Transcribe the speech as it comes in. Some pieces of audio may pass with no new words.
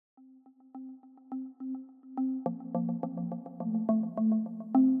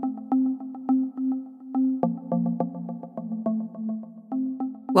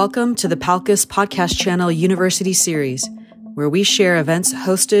Welcome to the Palcus Podcast Channel University Series, where we share events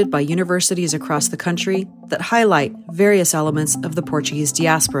hosted by universities across the country that highlight various elements of the Portuguese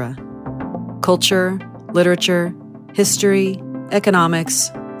diaspora: culture, literature, history,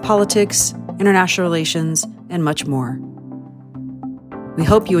 economics, politics, international relations, and much more. We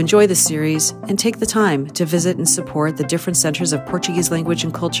hope you enjoy this series and take the time to visit and support the different centers of Portuguese language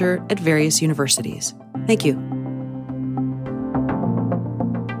and culture at various universities. Thank you.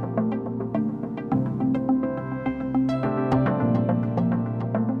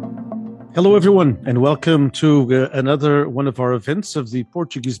 Hello, everyone, and welcome to another one of our events of the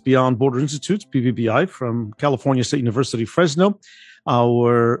Portuguese Beyond Border Institute, PBBI, from California State University, Fresno,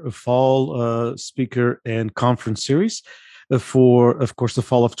 our fall speaker and conference series for, of course, the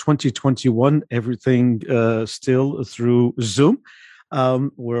fall of 2021, everything still through Zoom.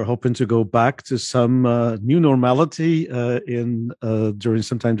 We're hoping to go back to some new normality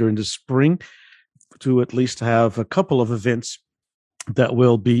sometime during the spring, to at least have a couple of events that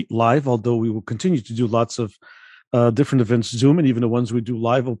will be live, although we will continue to do lots of different events Zoom, and even the ones we do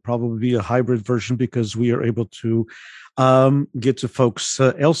live will probably be a hybrid version because we are able to get to folks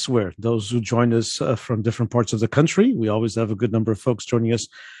elsewhere, those who join us from different parts of the country. We always have a good number of folks joining us,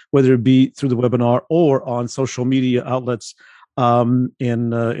 whether it be through the webinar or on social media outlets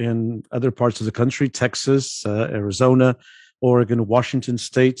in other parts of the country: Texas, Arizona, Oregon, Washington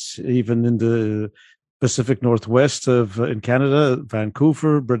State, even in the Pacific Northwest in Canada,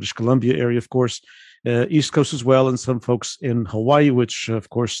 Vancouver, British Columbia area, of course, East Coast as well, and some folks in Hawaii, which,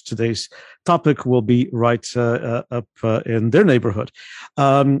 of course, today's topic will be right up in their neighborhood.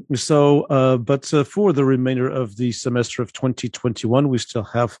 But for the remainder of the semester of 2021, we still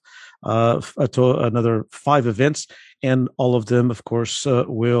have another 5 events, and all of them, of course,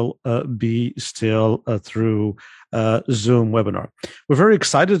 will be still through Zoom webinar. We're very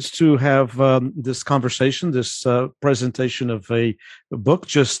excited to have this conversation, this presentation of a book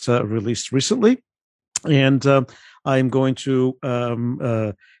just released recently. And I'm going to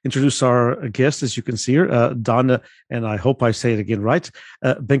introduce our guest, as you can see here, Donna, and I hope I say it again right,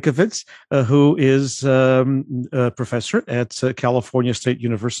 Benkovic, who is a professor at California State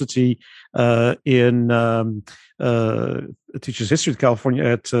University teaches history at California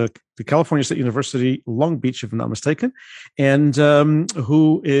at the California State University, Long Beach, if I'm not mistaken, and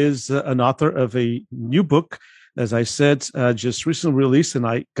who is an author of a new book, as I said, just recently released, and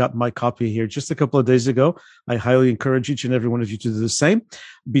I got my copy here just a couple of days ago. I highly encourage each and every one of you to do the same.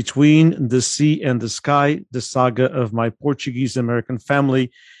 Between the Sea and the Sky, the saga of my Portuguese American family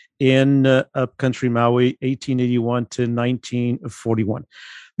in upcountry Maui, 1881 to 1941.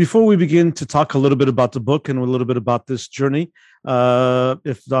 Before we begin to talk a little bit about the book and a little bit about this journey,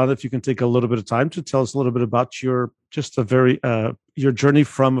 if you can take a little bit of time to tell us a little bit about your journey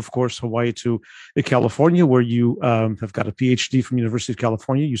from, of course, Hawaii to California, where you have got a PhD from University of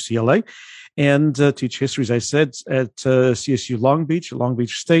California, UCLA, and teach history, as I said, at CSU Long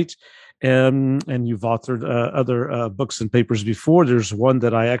Beach State. And you've authored other books and papers before. There's one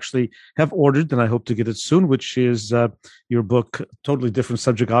that I actually have ordered, and I hope to get it soon, which is your book, totally different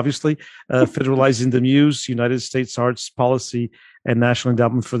subject, obviously, Federalizing the Muse, United States Arts Policy and National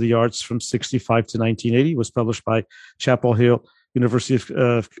Endowment for the Arts from 65 to 1980. It was published by Chapel Hill University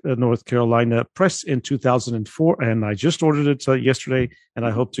of North Carolina Press in 2004, and I just ordered it yesterday, and I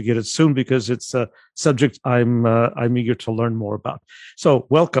hope to get it soon because it's a subject I'm eager to learn more about. So,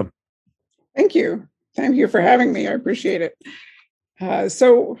 welcome. Thank you. Thank you for having me. I appreciate it.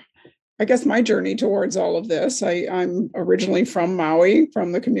 So I guess my journey towards all of this, I'm originally from Maui,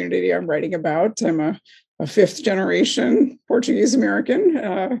 from the community I'm writing about. I'm a 5th generation Portuguese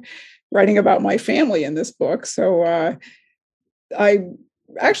American, writing about my family in this book. So I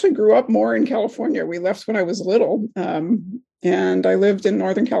actually grew up more in California. We left when I was little, and I lived in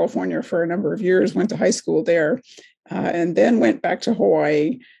Northern California for a number of years, went to high school there, and then went back to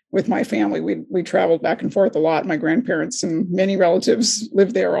Hawaii with my family. We traveled back and forth a lot. My grandparents and many relatives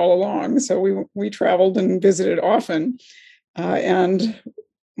lived there all along. So we traveled and visited often. And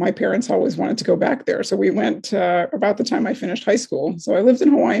my parents always wanted to go back there. So we went about the time I finished high school. So I lived in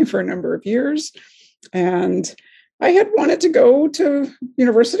Hawaii for a number of years. And I had wanted to go to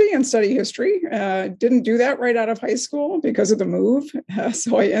university and study history. Didn't do that right out of high school because of the move.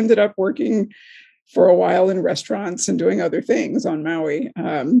 So I ended up working for a while in restaurants and doing other things on Maui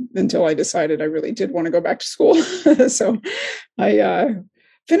until I decided I really did want to go back to school. So I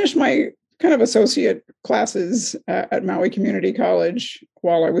finished my kind of associate classes at Maui Community College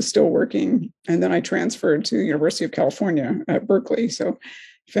while I was still working. And then I transferred to the University of California at Berkeley. So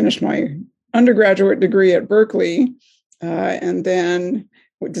finished my undergraduate degree at Berkeley and then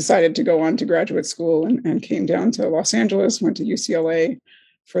decided to go on to graduate school and came down to Los Angeles, went to UCLA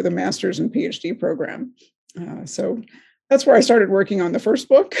for the master's and PhD program. So that's where I started working on the first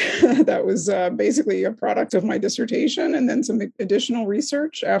book. That was basically a product of my dissertation, and then some additional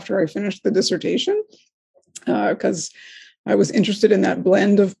research after I finished the dissertation, because I was interested in that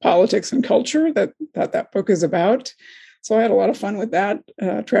blend of politics and culture that book is about. So I had a lot of fun with that,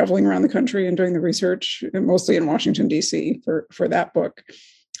 traveling around the country and doing the research, mostly in Washington, D.C. for that book.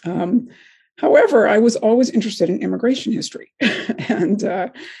 However, I was always interested in immigration history.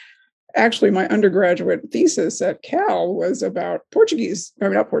 And actually, my undergraduate thesis at Cal was about Polish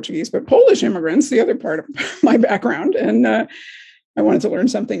immigrants, the other part of my background. And I wanted to learn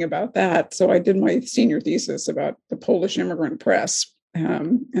something about that. So I did my senior thesis about the Polish immigrant press.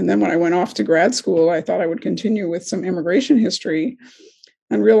 And then when I went off to grad school, I thought I would continue with some immigration history,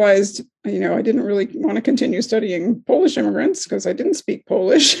 and realized, I didn't really want to continue studying Polish immigrants because I didn't speak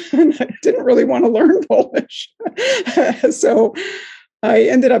Polish and I didn't really want to learn Polish. So I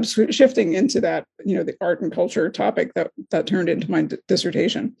ended up shifting into that, the art and culture topic that turned into my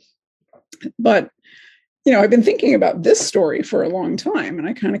dissertation. But, I've been thinking about this story for a long time, and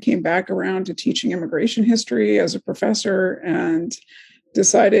I kind of came back around to teaching immigration history as a professor and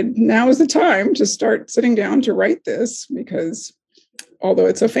decided now is the time to start sitting down to write this, because although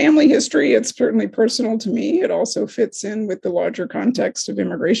it's a family history, it's certainly personal to me. It also fits in with the larger context of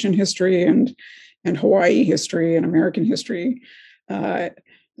immigration history and Hawaii history and American history. And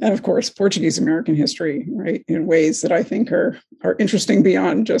of course, Portuguese American history, right, in ways that I think are interesting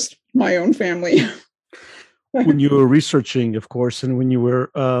beyond just my own family. When you were researching, of course, and when you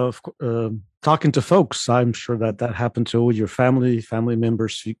were talking to folks, I'm sure that happened to your family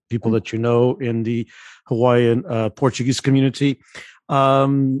members, people that you know in the Hawaiian Portuguese community.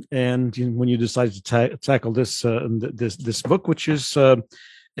 And when you decided to tackle this book, which is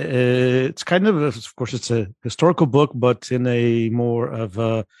it's kind of course, it's a historical book, but in a more of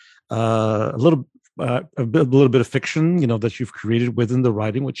a little bit of fiction, that you've created within the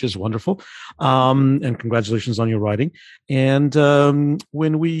writing, which is wonderful. And congratulations on your writing. And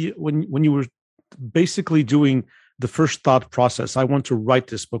when you were basically doing the first thought process, I want to write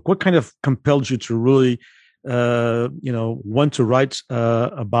this book, what kind of compelled you to really want to write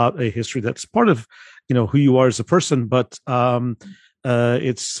about a history that's part of who you are as a person, but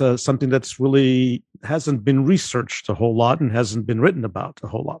it's something that's really hasn't been researched a whole lot and hasn't been written about a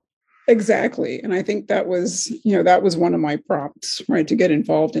whole lot? Exactly. And I think that was one of my prompts, right, to get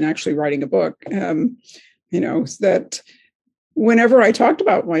involved in actually writing a book. That whenever I talked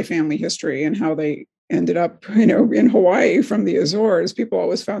about my family history and how they ended up, in Hawaii from the Azores, people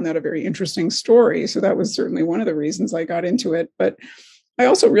always found that a very interesting story. So that was certainly one of the reasons I got into it. But I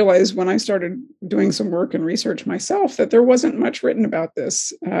also realized when I started doing some work and research myself that there wasn't much written about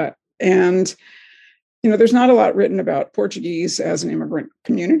this. And there's not a lot written about Portuguese as an immigrant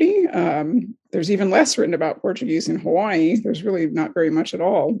community. There's even less written about Portuguese in Hawaii. There's really not very much at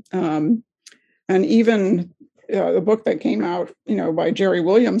all. And even the book that came out, by Jerry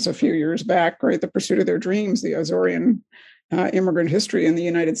Williams a few years back, right, The Pursuit of Their Dreams, the Azorean immigrant history in the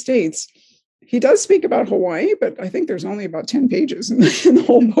United States, he does speak about Hawaii, but I think there's only about 10 pages in the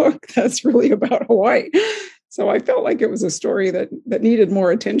whole book that's really about Hawaii. So I felt like it was a story that needed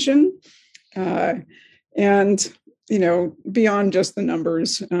more attention. And, beyond just the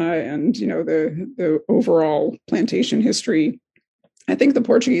numbers and, the overall plantation history, I think the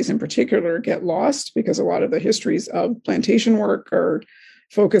Portuguese in particular get lost because a lot of the histories of plantation work are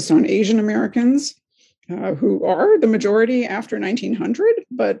focused on Asian Americans who are the majority after 1900.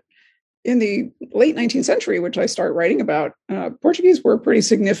 But in the late 19th century, which I start writing about, Portuguese were a pretty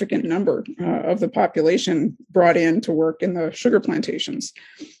significant number of the population brought in to work in the sugar plantations.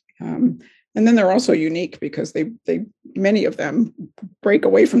 And then they're also unique because they many of them break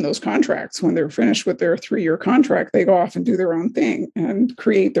away from those contracts. When they're finished with their 3-year contract, they go off and do their own thing and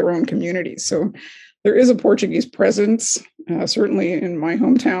create their own communities. So there is a Portuguese presence, certainly in my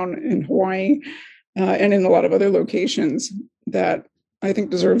hometown in Hawaii and in a lot of other locations that I think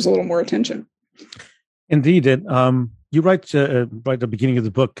deserves a little more attention. Indeed. And you write right at the beginning of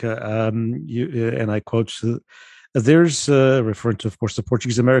the book, and I quote, there's, referring to, of course, the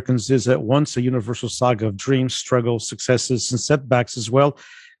Portuguese Americans, is at once a universal saga of dreams, struggles, successes, and setbacks, as well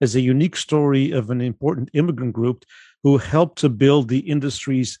as a unique story of an important immigrant group who helped to build the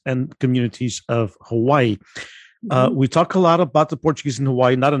industries and communities of Hawaii. We talk a lot about the Portuguese in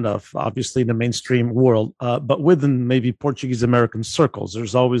Hawaii, not enough, obviously, in the mainstream world, but within maybe Portuguese American circles,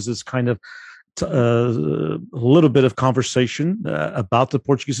 there's always this kind of a little bit of conversation about the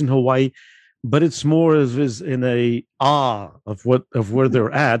Portuguese in Hawaii. but it's more of is in a of where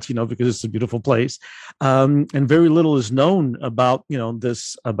they're at, because it's a beautiful place, and very little is known about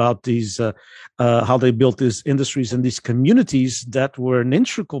these how they built these industries and these communities that were an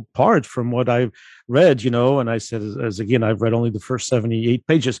integral part from what I've read, and I said as again I've read only the first 78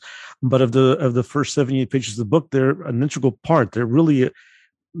 pages, but of the first 78 pages of the book, they're an integral part.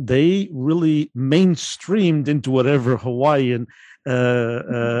 They really mainstreamed into whatever Hawaiian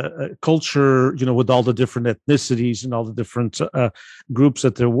culture, with all the different ethnicities and all the different groups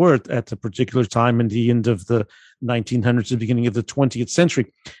that there were at a particular time in the end of the 1900s, the beginning of the 20th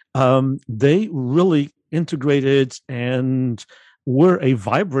century. They really integrated and were a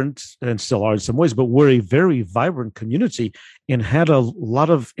vibrant, and still are in some ways, but were a very vibrant community and had a lot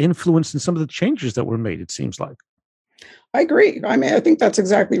of influence in some of the changes that were made, it seems like. I agree. I mean, I think that's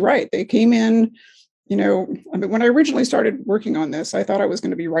exactly right. They came in, when I originally started working on this, I thought I was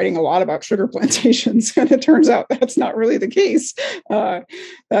going to be writing a lot about sugar plantations, and it turns out that's not really the case. That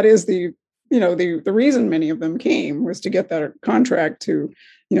is the reason many of them came was to get that contract to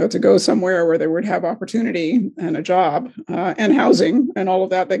go somewhere where they would have opportunity and a job and housing and all of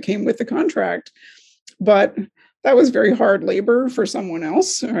that came with the contract. But that was very hard labor for someone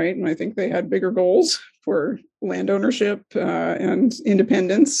else, right? And I think they had bigger goals for land ownership and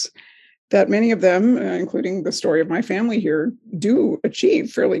independence that many of them, including the story of my family here, do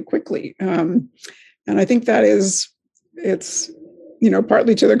achieve fairly quickly. And I think it's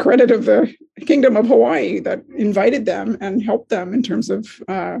partly to the credit of the Kingdom of Hawaii that invited them and helped them in terms of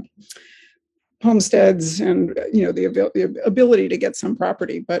homesteads and, the ability to get some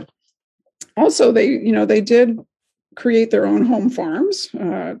property. But also they did create their own home farms.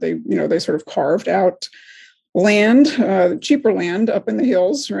 They sort of carved out land, cheaper land up in the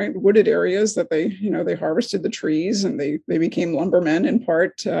hills, right? Wooded areas that they harvested the trees and they became lumbermen in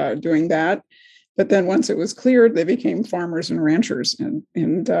part doing that. But then once it was cleared, they became farmers and ranchers. And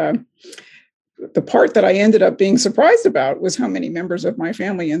the part that I ended up being surprised about was how many members of my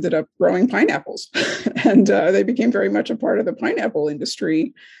family ended up growing pineapples. And they became very much a part of the pineapple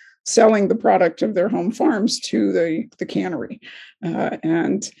industry, selling the product of their home farms to the cannery.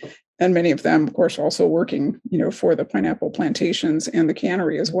 And many of them, of course, also working, for the pineapple plantations and the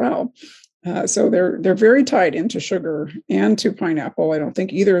cannery as well. So they're very tied into sugar and to pineapple. I don't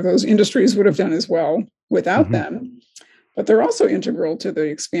think either of those industries would have done as well without them. But they're also integral to the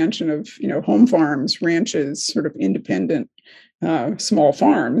expansion of, home farms, ranches, sort of independent small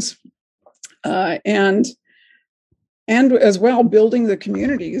farms, and as well, building the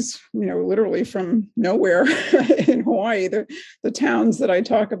communities, literally from nowhere in Hawaii. The towns that I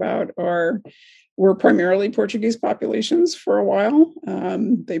talk about were primarily Portuguese populations for a while.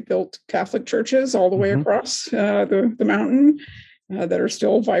 They built Catholic churches all the way across the mountain that are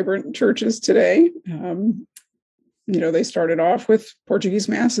still vibrant churches today. They started off with Portuguese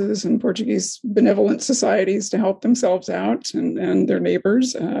masses and Portuguese benevolent societies to help themselves out and their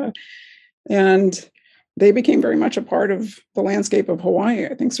neighbors. And they became very much a part of the landscape of Hawaii.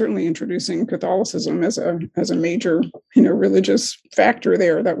 I think certainly introducing Catholicism as a major, religious factor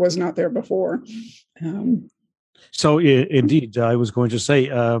there that was not there before. So indeed, I was going to say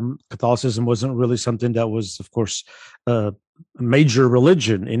Catholicism wasn't really something that was, of course, a major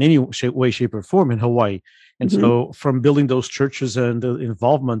religion in any way, shape, or form in Hawaii. And so from building those churches and the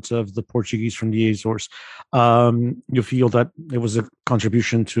involvement of the Portuguese from the Azores, you feel that it was a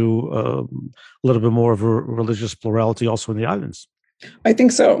contribution to a little bit more of a religious plurality also in the islands. I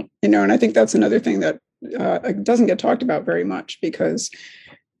think so, and I think that's another thing that doesn't get talked about very much, because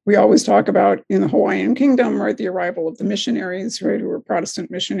we always talk about in the Hawaiian Kingdom, right, the arrival of the missionaries, right, who were Protestant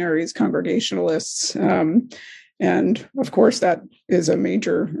missionaries, Congregationalists. And of course, that is a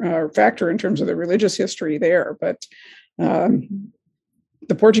major factor in terms of the religious history there. But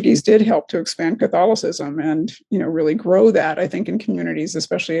the Portuguese did help to expand Catholicism and, really grow that, I think, in communities,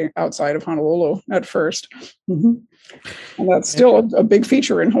 especially outside of Honolulu at first. And that's still a big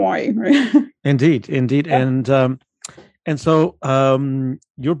feature in Hawaii, right? Indeed. Yeah. And so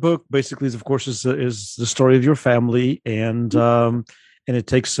your book basically is, of course, is the story of your family, and it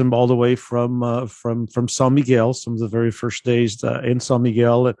takes them all the way from San Miguel, some of the very first days in San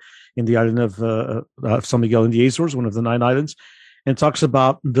Miguel, in the island of San Miguel in the Azores, one of the 9 islands, and talks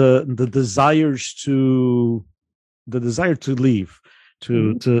about the desire to leave,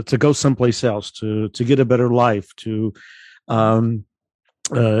 to go someplace else, to get a better life.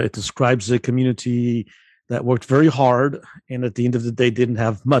 It describes a community that worked very hard, and at the end of the day, didn't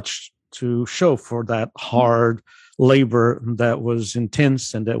have much to show for that hard labor that was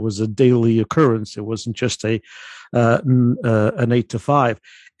intense and that was a daily occurrence. It wasn't just an 8 to 5.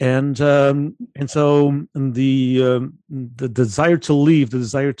 And so the desire to leave, the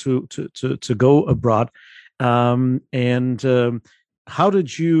desire to go abroad, how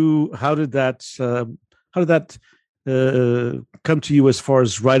did that come to you as far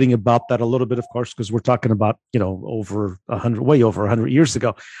as writing about that a little bit? Of course, because we're talking about way over 100 years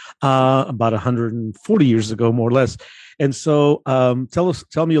ago, about 140 years ago, more or less. And so,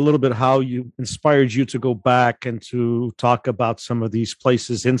 tell me a little bit how you inspired you to go back and to talk about some of these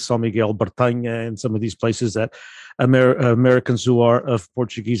places in São Miguel, Bertanha, and some of these places that Americans who are of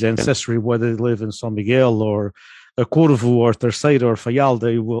Portuguese ancestry, whether they live in São Miguel or Corvo or Terceira or Faial,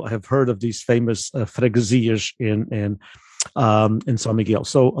 they will have heard of these famous freguesias in São Miguel.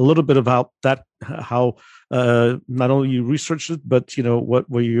 So a little bit about that, how not only you researched it, but what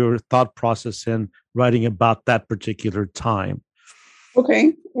were your thought process in writing about that particular time?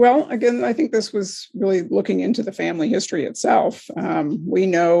 Okay. Well, again, I think this was really looking into the family history itself. We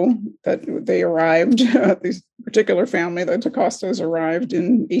know that they arrived, this particular family, the Tacostas, arrived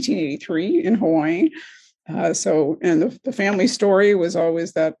in 1883 in Hawaii. And the family story was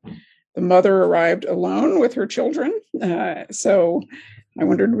always that the mother arrived alone with her children. So I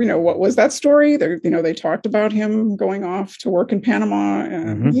wondered, what was that story? They talked about him going off to work in Panama.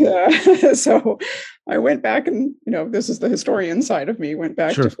 And so I went back and, this is the historian side of me, went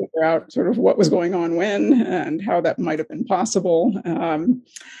back to figure out sort of what was going on when and how that might have been possible.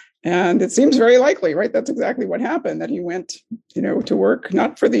 And it seems very likely, right? That's exactly what happened, that he went, to work,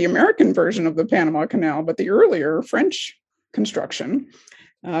 not for the American version of the Panama Canal, but the earlier French construction,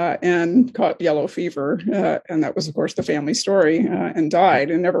 and caught yellow fever. And that was, of course, the family story, and died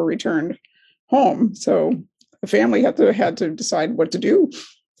and never returned home. So the family had to decide what to do.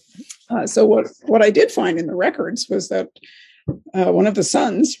 So what I did find in the records was that one of the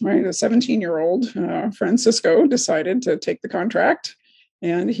sons, right, a 17-year-old Francisco, decided to take the contract.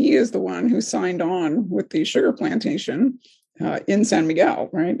 And he is the one who signed on with the sugar plantation in San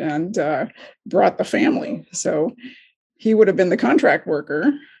Miguel, right, and brought the family. So he would have been the contract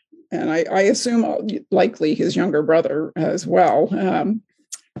worker, and I assume likely his younger brother as well.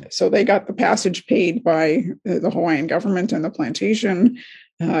 So they got the passage paid by the Hawaiian government and the plantation,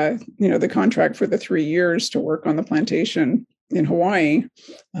 the contract for the 3 years to work on the plantation in Hawaii,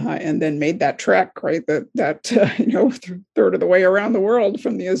 and then made that trek, right, that third of the way around the world,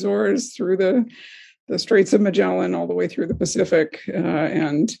 from the Azores through the Straits of Magellan all the way through the Pacific,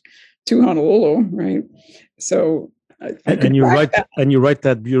 and to Honolulu, right? So and you write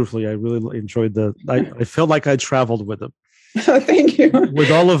that beautifully. I really enjoyed I felt like I traveled with them. Thank you. With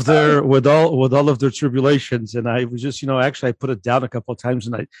all of their tribulations, and I was just, actually I put it down a couple of times,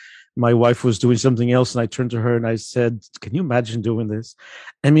 and my wife was doing something else, and I turned to her and I said, "Can you imagine doing this?"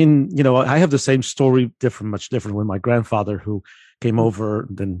 I mean, I have the same story, much different, with my grandfather, who came over,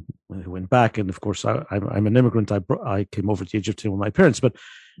 then went back, and of course I'm an immigrant. I came over to Egypt with my parents, but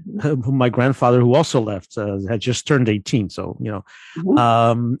my grandfather, who also left, had just turned 18, so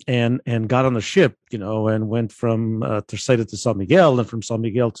and got on a ship, and went from Terceira to São Miguel, and from São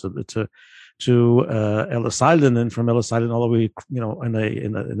Miguel to Ellis Island, and from Ellis Island all the way,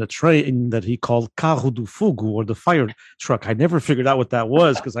 in a train that he called Carro do Fogo, or the fire truck. I never figured out what that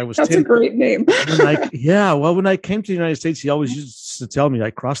was, because I was That's a great name. When I came to the United States, he always used to tell me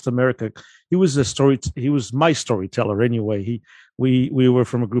I crossed America. He was my storyteller anyway. We were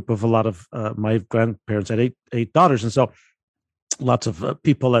from a group of a lot of my grandparents had eight daughters, and so lots of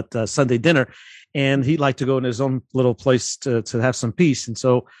people at Sunday dinner, and he liked to go in his own little place to have some peace. And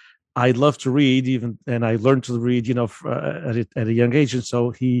so I love to read, and I learned to read, at a young age. And so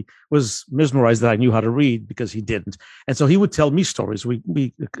he was mesmerized that I knew how to read, because he didn't. And so he would tell me stories.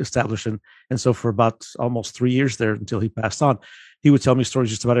 We established, and so for about almost 3 years there, until he passed on, he would tell me stories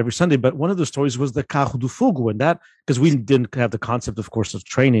just about every Sunday. But one of the stories was the Carro do Fogo, and that, because we didn't have the concept, of course, of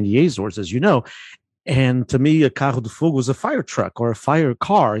train in the Azores, as you know. And to me, a Carro do Fogo was a fire truck or a fire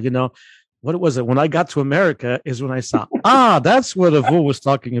car, What was it? When I got to America is when I saw, that's what Avô was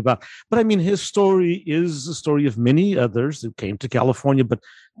talking about. But I mean, his story is the story of many others who came to California, but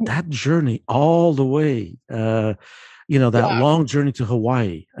that journey all the way, long journey to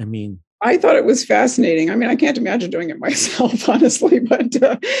Hawaii. I mean, I thought it was fascinating. I mean, I can't imagine doing it myself, honestly, but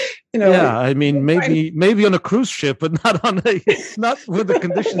Yeah, I mean, maybe on a cruise ship, but not with the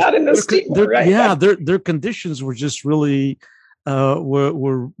conditions. Not in the steamer, right? Yeah, their conditions were just really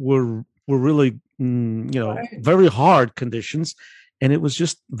were really, very hard conditions. and it was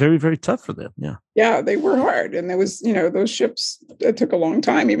just very, very tough for them. Yeah, they were hard, and there was, those ships. It took a long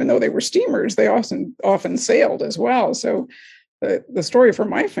time, even though they were steamers. They often sailed as well. So the story for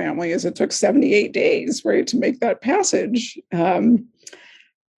my family is it took 78 days, right, to make that passage. And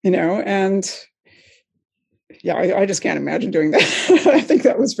yeah, I just can't imagine doing that. I think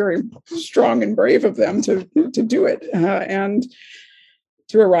that was very strong and brave of them to do it, and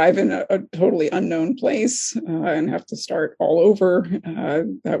to arrive in a totally unknown place and have to start all over.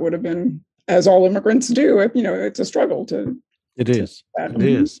 That would have been, as all immigrants do. It's a struggle to. It is.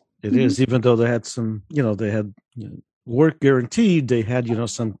 Even though they had some, work guaranteed, they had,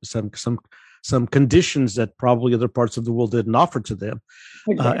 some conditions that probably other parts of the world didn't offer to them.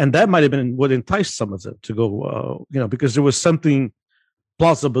 Exactly. And that might have been what enticed some of them to go, because there was something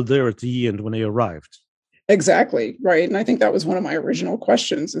plausible there at the end when they arrived. Exactly. Right. And I think that was one of my original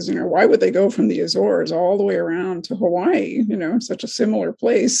questions is, why would they go from the Azores all the way around to Hawaii, such a similar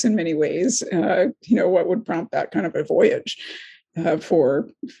place in many ways? What would prompt that kind of a voyage for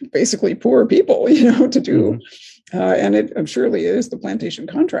basically poor people, to do? And it surely is the plantation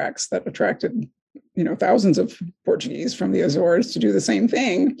contracts that attracted, thousands of Portuguese from the Azores to do the same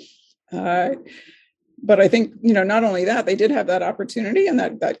thing. But I think, not only that, they did have that opportunity, and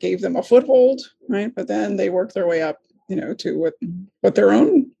that gave them a foothold, right? But then they worked their way up, to what their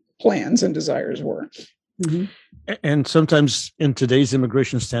own plans and desires were. Mm-hmm. And sometimes in today's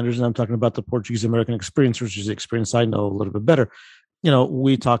immigration standards, and I'm talking about the Portuguese American experience, which is the experience I know a little bit better,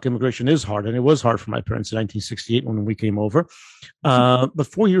 we talk immigration is hard, and it was hard for my parents in 1968 when we came over. But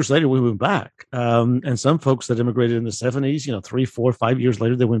 4 years later, we went back. And some folks that immigrated in the 70s, 3, 4, 5 years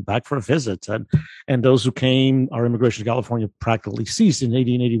later, they went back for a visit. And those who came, our immigration to California practically ceased in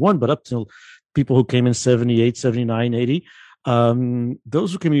 80 and 81, but up till people who came in 78, 79, 80.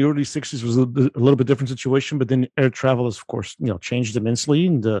 Those who came in the early 60s was a little bit different situation, but then air travel has, of course, changed immensely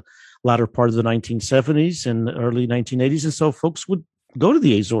in the latter part of the 1970s and early 1980s. And so folks would go to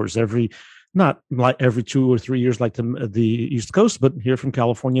the Azores not like every 2 or 3 years like the East Coast, but here from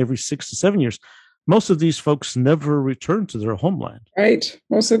California every 6 to 7 years. Most of these folks never returned to their homeland. Right.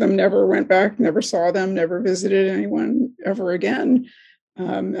 Most of them never went back, never saw them, never visited anyone ever again.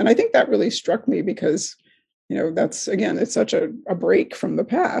 And I think that really struck me because, that's, again, it's such a break from the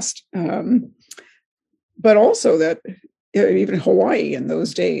past. But also that even Hawaii in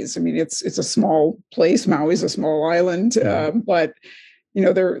those days, I mean, it's a small place. Maui's a small island, but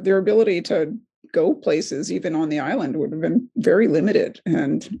their ability to go places even on the island would have been very limited.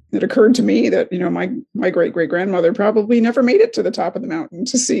 And it occurred to me that my great grandmother probably never made it to the top of the mountain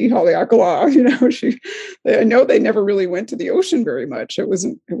to see Haleakala. I know they never really went to the ocean very much. It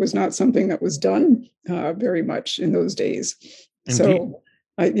was not something that was done very much in those days. Indeed. So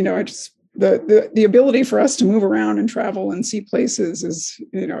the ability for us to move around and travel and see places is,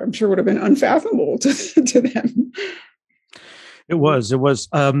 I'm sure would have been unfathomable to them. It was.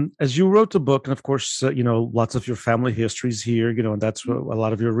 As you wrote the book, and of course, lots of your family histories here, and that's what a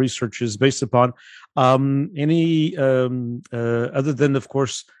lot of your research is based upon. Any other than, of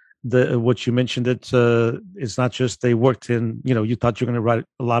course, what you mentioned, that it's not just they worked in, you thought you were going to write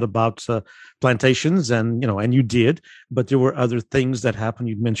a lot about plantations, and and you did, but there were other things that happened.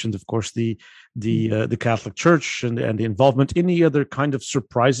 You mentioned, of course, the Catholic Church and the involvement. Any other kind of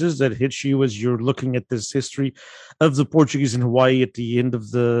surprises that hit you as you're looking at this history of the Portuguese in Hawaii at the end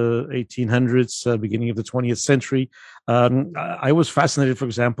of the 1800s, beginning of the 20th century? I was fascinated, for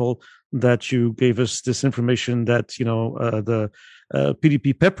example, that you gave us this information that the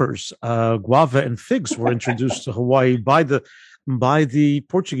PDP peppers, guava, and figs were introduced to Hawaii by the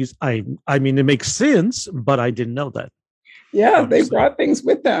Portuguese. I mean, it makes sense, but I didn't know that. Yeah, they brought things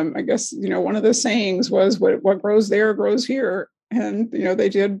with them. I guess, one of the sayings was what grows there grows here. And, they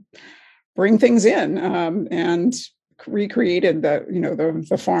did bring things in and recreated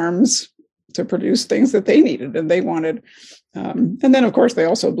the farms to produce things that they needed and they wanted. And then, of course, they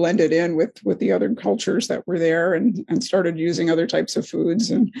also blended in with the other cultures that were there and started using other types of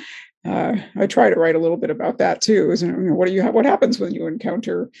foods. And I try to write a little bit about that too. Is, what happens when you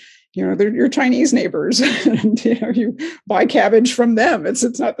encounter, they're your Chinese neighbors and, you buy cabbage from them.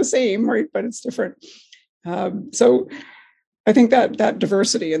 It's not the same, right? But it's different. So I think that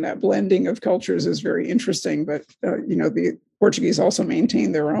diversity and that blending of cultures is very interesting. But, the Portuguese also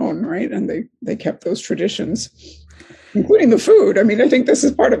maintained their own, right? And they kept those traditions, including the food. I mean, I think this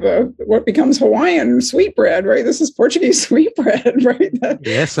is part of what becomes Hawaiian sweetbread, right? This is Portuguese sweetbread, right?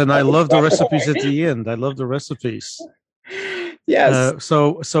 Yes, and I love the recipes at the end. I love the recipes. Yes.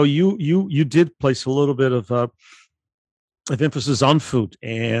 So you did place a little bit of emphasis on food,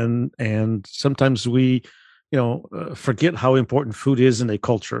 and sometimes we forget how important food is in a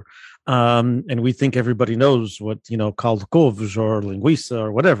culture. And we think everybody knows what, called couves or linguiça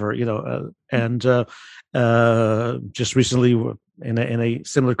or whatever, just recently in a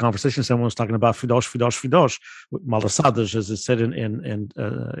similar conversation, someone was talking about fidosh, malasadas, as it's said in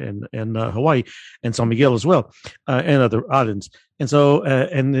Hawaii and San Miguel as well, and other islands. And so,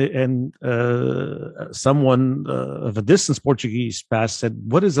 someone of a distant Portuguese past said,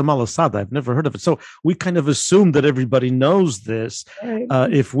 "What is a malasada? I've never heard of it." So we kind of assume that everybody knows this, Right.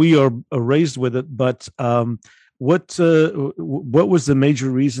 if we are raised with it. But what was the major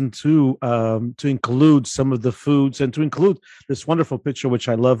reason to include some of the foods and to include this wonderful picture, which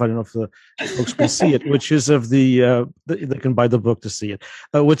I love? I don't know if the folks can see it, which is of they can buy the book to see it,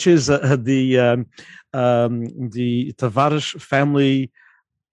 which is the Tavares family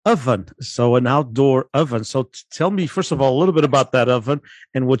oven, so an outdoor oven. So tell me, first of all, a little bit about that oven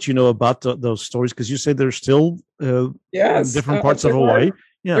and what you know about those stories, because you say they're still Yes, in different parts of Hawaii.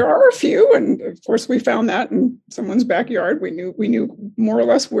 Yeah. There are a few, and of course, we found that in someone's backyard. We knew more or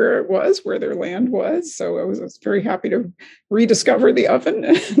less where it was, where their land was. So I was very happy to rediscover the oven,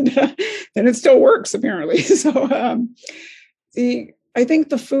 and it still works apparently. So I think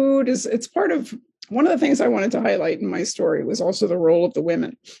the food it's part of one of the things I wanted to highlight in my story was also the role of the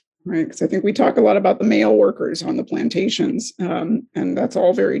women, right? Because I think we talk a lot about the male workers on the plantations, and that's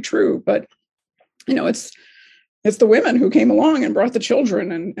all very true. But it's the women who came along and brought the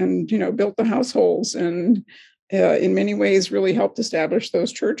children and built the households and in many ways really helped establish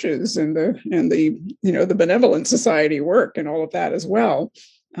those churches and the benevolent society work and all of that as well.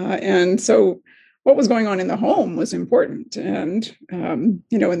 And so what was going on in the home was important. And in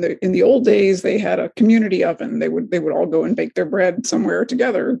the old days, they had a community oven. They would all go and bake their bread somewhere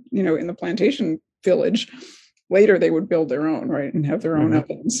together, in the plantation village. Later, they would build their own, right, and have their own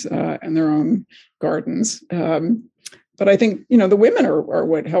ovens and their own gardens. But I think the women are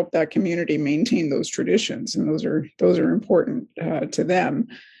what helped that community maintain those traditions, and those are important to them.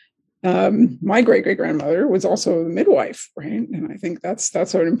 My great-great-grandmother was also the midwife, right, and I think that's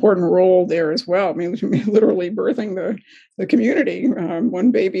an important role there as well. I mean, literally birthing the community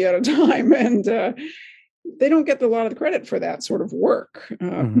one baby at a time, and they don't get a lot of the credit for that sort of work.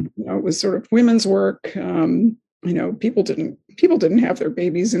 It was sort of women's work. People didn't have their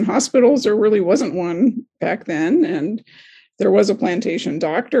babies in hospitals. There really wasn't one back then, and there was a plantation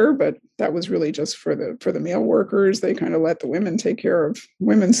doctor, but that was really just for the male workers. They kind of let the women take care of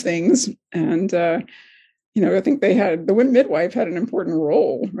women's things, and I think the midwife had an important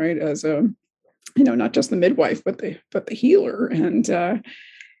role, right, as not just the midwife, but the healer. And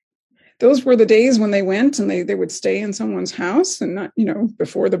those were the days when they went and they would stay in someone's house, and not,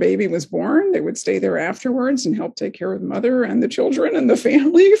 before the baby was born, they would stay there afterwards and help take care of the mother and the children and the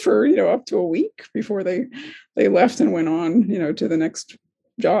family for, up to a week before they left and went on, to the next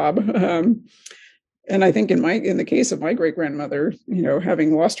job. And I think in the case of my great-grandmother,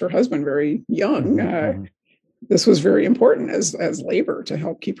 having lost her husband very young, this was very important as labor to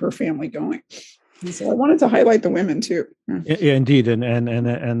help keep her family going. And so I wanted to highlight the women too. Yeah, indeed,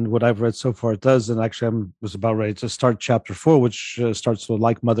 and what I've read so far, it does. And actually, I was about ready to start chapter 4, which starts with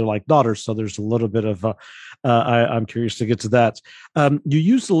like mother, like daughter. So there's a little bit of. I'm curious to get to that. You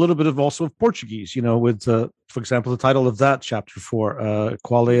used a little bit of also of Portuguese, with, for example, the title of that chapter 4,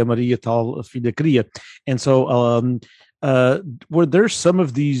 "Qual é a Maria tal filha cria," and so. Were there some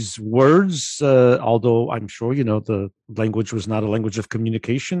of these words, although I'm sure, the language was not a language of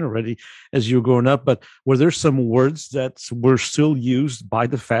communication already as you were growing up, but were there some words that were still used by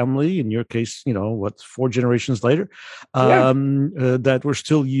the family, in your case, 4 generations later, that were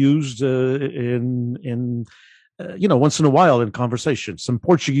still used in once in a while in conversation, some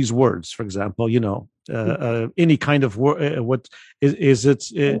Portuguese words, for example, any kind of word, what is it?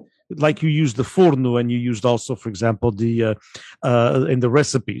 Like you used the forno, and you used also, for example, the in the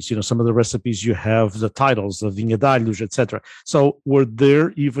recipes, some of the recipes you have the titles of vinhedalhos, etc. So were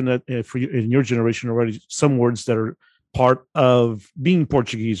there even for you, in your generation already, some words that are part of being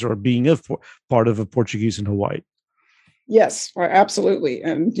Portuguese or being part of a Portuguese in Hawaii? Yes, absolutely.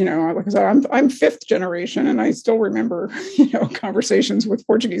 And, like I said, I'm 5th generation, and I still remember, conversations with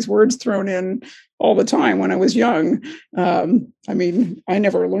Portuguese words thrown in all the time when I was young. I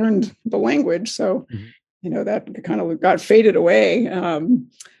never learned the language, so, that kind of got faded away.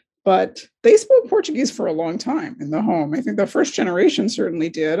 But they spoke Portuguese for a long time in the home. I think the first generation certainly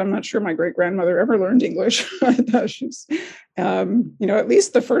did. I'm not sure my great-grandmother ever learned English. She's, at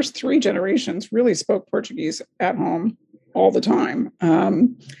least the first 3 generations really spoke Portuguese at home all the time.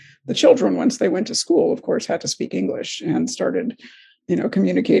 The children, once they went to school, of course, had to speak English and started,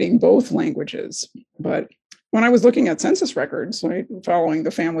 communicating both languages. But when I was looking at census records, right, following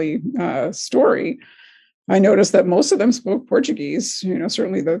the family story, I noticed that most of them spoke Portuguese.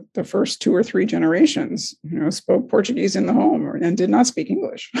 Certainly the first 2 or 3 generations, spoke Portuguese in the home and did not speak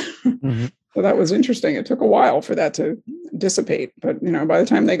English. Mm-hmm. So that was interesting. It took a while for that to dissipate, but by the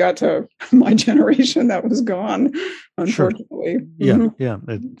time they got to my generation, that was gone, unfortunately. Sure. Yeah.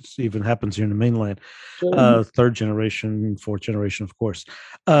 It even happens here in the mainland. Sure. 3rd generation, 4th generation, of course.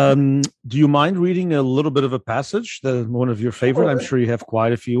 Do you mind reading a little bit of a passage, one of your favorite? I'm sure you have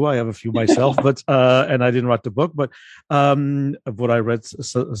quite a few. I have a few myself, but and I didn't write the book, but of what I read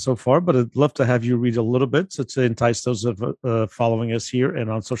so far. But I'd love to have you read a little bit to entice those of following us here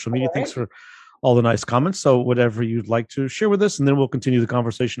and on social media. Right. Thanks for all the nice comments. So whatever you'd like to share with us, and then we'll continue the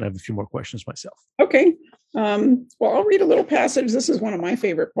conversation. I have a few more questions myself. Okay. Well, I'll read a little passage. This is one of my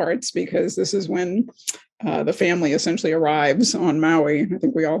favorite parts because this is when the family essentially arrives on Maui. I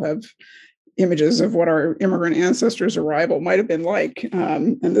think we all have images of what our immigrant ancestors' arrival might have been like.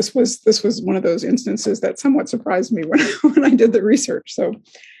 And this was one of those instances that somewhat surprised me when I did the research. So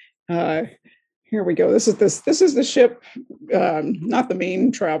here we go. This is the ship, not the main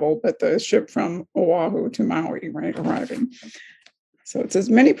travel, but the ship from Oahu to Maui, right, arriving. So it says,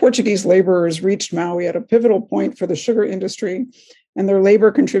 many Portuguese laborers reached Maui at a pivotal point for the sugar industry, and their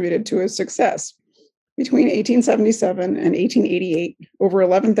labor contributed to its success. Between 1877 and 1888, over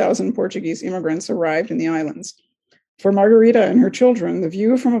 11,000 Portuguese immigrants arrived in the islands. For Margarita and her children, the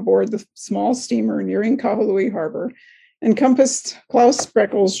view from aboard the small steamer nearing Kahului Harbor encompassed Klaus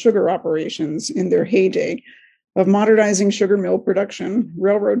Spreckel's sugar operations in their heyday of modernizing sugar mill production,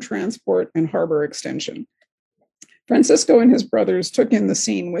 railroad transport, and harbor extension. Francisco and his brothers took in the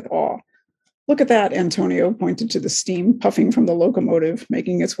scene with awe. Look at that, Antonio pointed to the steam puffing from the locomotive,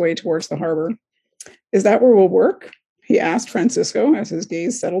 making its way towards the harbor. Is that where we'll work? He asked Francisco as his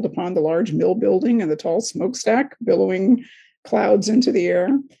gaze settled upon the large mill building and the tall smokestack billowing clouds into the air.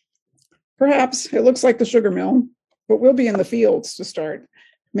 Perhaps. It looks like the sugar mill, but we'll be in the fields to start.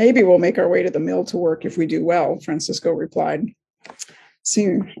 Maybe we'll make our way to the mill to work if we do well, Francisco replied.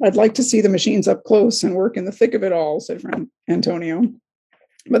 See, I'd like to see the machines up close and work in the thick of it all, said Antonio.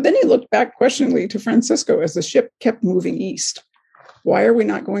 But then he looked back questioningly to Francisco as the ship kept moving east. Why are we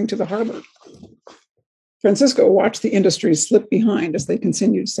not going to the harbor? Francisco watched the industry slip behind as they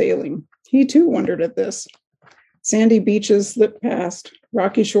continued sailing. He too wondered at this. Sandy beaches slipped past,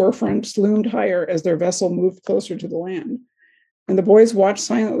 rocky shorefronts loomed higher as their vessel moved closer to the land, and the boys watched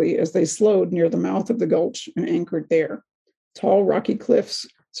silently as they slowed near the mouth of the gulch and anchored there. Tall rocky cliffs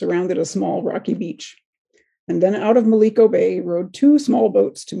surrounded a small rocky beach. And then out of Maliko Bay rode 2 small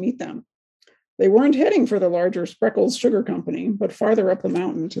boats to meet them. They weren't heading for the larger Spreckels Sugar Company, but farther up the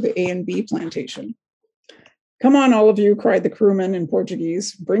mountain to the A&B plantation. Come on, all of you, cried the crewman in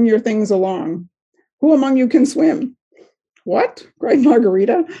Portuguese. Bring your things along. Who among you can swim? What? Cried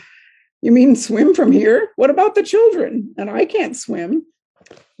Margarita. You mean swim from here? What about the children? And I can't swim.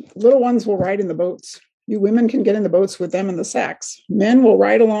 Little ones will ride in the boats. You women can get in the boats with them in the sacks. Men will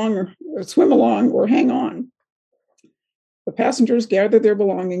ride along or swim along or hang on. The passengers gathered their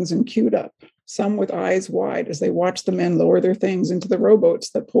belongings and queued up, some with eyes wide as they watched the men lower their things into the rowboats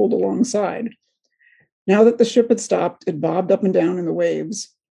that pulled alongside. Now that the ship had stopped, it bobbed up and down in the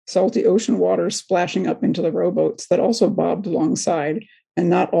waves, salty ocean water splashing up into the rowboats that also bobbed alongside, and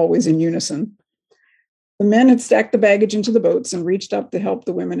not always in unison. The men had stacked the baggage into the boats and reached up to help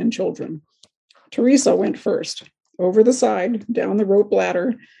the women and children. Teresa went first, over the side, down the rope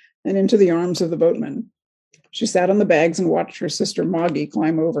ladder, and into the arms of the boatman. She sat on the bags and watched her sister Maggie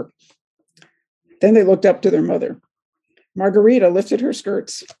climb over. Then they looked up to their mother. Margarita lifted her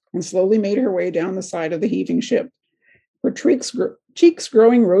skirts and slowly made her way down the side of the heaving ship, her cheeks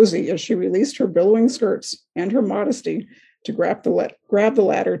growing rosy as she released her billowing skirts and her modesty to grab the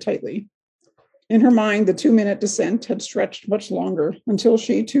ladder tightly. In her mind, the 2-minute descent had stretched much longer until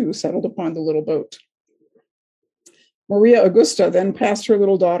she, too, settled upon the little boat. Maria Augusta then passed her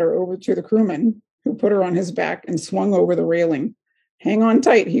little daughter over to the crewman, who put her on his back and swung over the railing. Hang on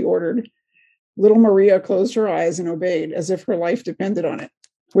tight, he ordered. Little Maria closed her eyes and obeyed as if her life depended on it,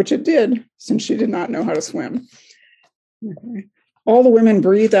 which it did, since she did not know how to swim. Okay. All the women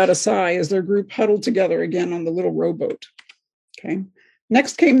breathed out a sigh as their group huddled together again on the little rowboat. Okay.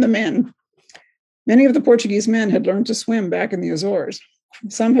 Next came the men. Many of the Portuguese men had learned to swim back in the Azores.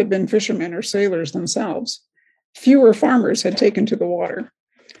 Some had been fishermen or sailors themselves. Fewer farmers had taken to the water.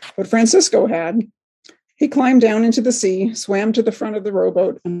 But Francisco had. He climbed down into the sea, swam to the front of the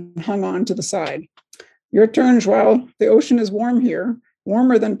rowboat, and hung on to the side. Your turn, João. The ocean is warm here,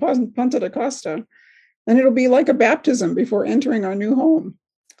 warmer than Ponta da Costa, and it'll be like a baptism before entering our new home.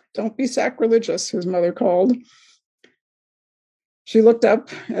 Don't be sacrilegious, his mother called. She looked up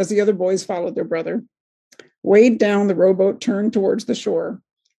as the other boys followed their brother. Weighed down, the rowboat turned towards the shore.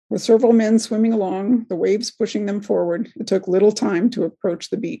 With several men swimming along, the waves pushing them forward, it took little time to approach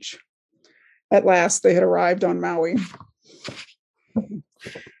the beach. At last, they had arrived on Maui.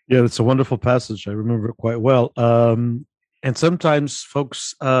 Yeah, it's a wonderful passage. I remember it quite well. And sometimes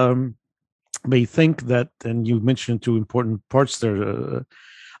folks may think that, and you mentioned two important parts there,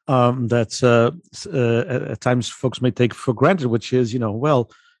 that at times folks may take for granted, which is, well,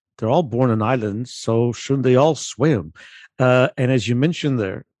 they're all born on islands, so shouldn't they all swim? And as you mentioned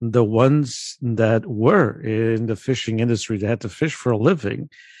there, the ones that were in the fishing industry, that had to fish for a living,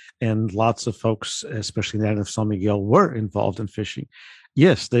 and lots of folks, especially in the island of San Miguel, were involved in fishing.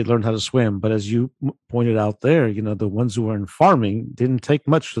 Yes, they learned how to swim, but as you pointed out there, the ones who were in farming didn't take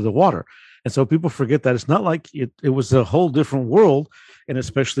much to the water. And so people forget that it's not like it was a whole different world. And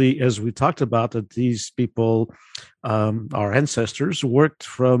especially as we talked about, that these people, our ancestors, worked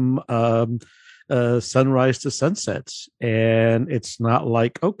from sunrise to sunset. And it's not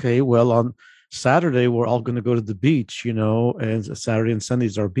like, okay, well, on Saturday, we're all going to go to the beach, and Saturday and Sunday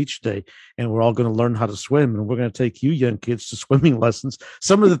is our beach day, and we're all going to learn how to swim, and we're going to take you young kids to swimming lessons.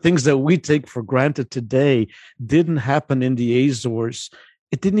 Some of the things that we take for granted today didn't happen in the Azores.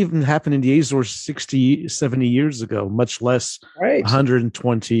 It didn't even happen in the Azores 60, 70 years ago, much less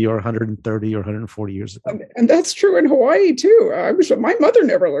 120 or 130 or 140 years ago. And that's true in Hawaii, too. My mother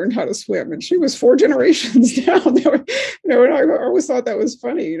never learned how to swim, and she was 4 generations down. And I always thought that was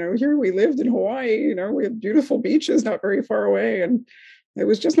funny. Here we lived in Hawaii, we had beautiful beaches not very far away, and it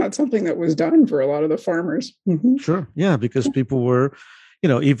was just not something that was done for a lot of the farmers. Mm-hmm. Sure. Yeah, because people were,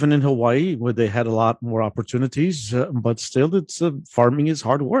 even in Hawaii, where they had a lot more opportunities, but still, farming is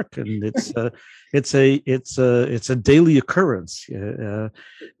hard work, and it's a daily occurrence, and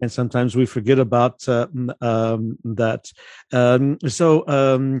sometimes we forget about that.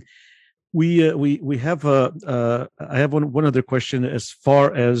 We have I have one other question as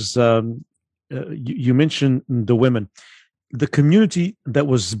far as you mentioned the women. The community that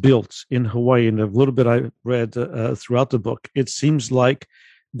was built in Hawaii, and a little bit I read throughout the book, it seems like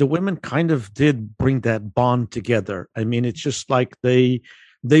the women kind of did bring that bond together. I mean, it's just like they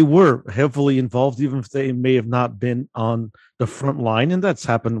were heavily involved, even if they may have not been on the front line. And that's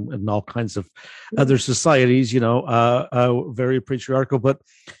happened in all kinds of other societies, very patriarchal. But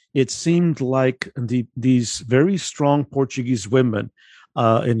it seemed like these very strong Portuguese women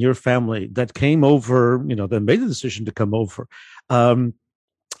in your family that came over, that made the decision to come over,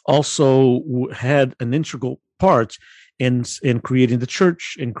 also had an integral part in creating the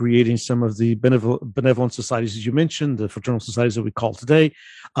church and creating some of the benevolent societies, as you mentioned, the fraternal societies that we call today,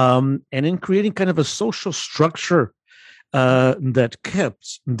 and in creating kind of a social structure that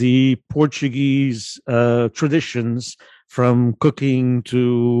kept the Portuguese traditions from cooking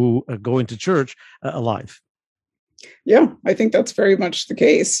to going to church alive. Yeah, I think that's very much the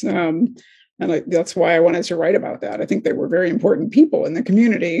case. That's why I wanted to write about that. I think they were very important people in the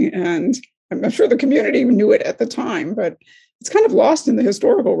community, and I'm sure the community knew it at the time, but it's kind of lost in the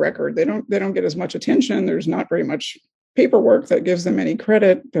historical record. They don't get as much attention. There's not very much paperwork that gives them any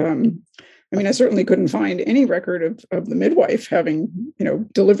credit. I certainly couldn't find any record of the midwife having,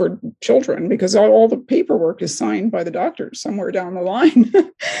 delivered children, because all the paperwork is signed by the doctors somewhere down the line.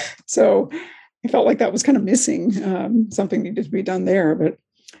 So I felt like that was kind of missing. Something needed to be done there. But,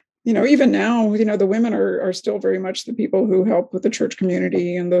 even now, the women are still very much the people who help with the church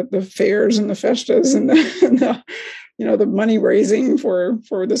community and the fairs and the festas and the money raising for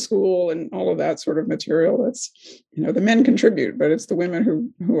the school and all of that sort of material. That's, the men contribute, but it's the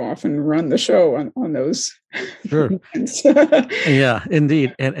women who often run the show on those. Sure. Yeah,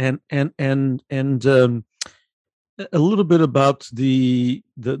 indeed. And a little bit about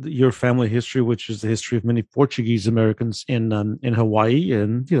your family history, which is the history of many Portuguese Americans in Hawaii,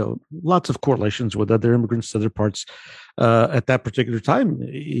 and lots of correlations with other immigrants to other parts at that particular time,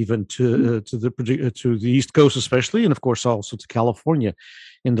 even to the East Coast especially, and of course also to California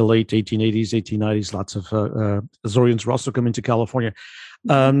in the late 1880s, 1890s. Lots of Azorians were also coming to California.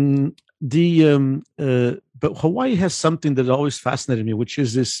 But Hawaii has something that always fascinated me, which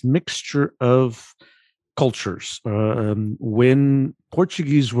is this mixture of cultures. When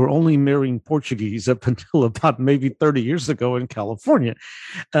Portuguese were only marrying Portuguese up until about maybe 30 years ago in California,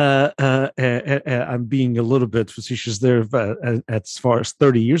 I'm being a little bit facetious there as far as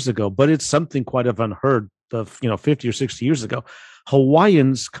 30 years ago, but it's something quite of unheard of, 50 or 60 years ago.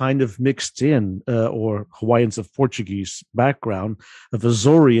 Hawaiians kind of mixed in, or Hawaiians of Portuguese background, of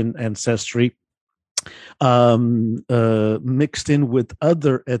Azorean ancestry, mixed in with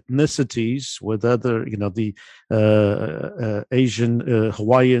other ethnicities, with other, the Asian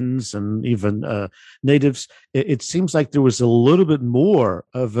Hawaiians and even natives. It seems like there was a little bit more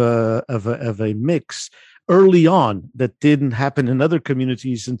of a mix early on that didn't happen in other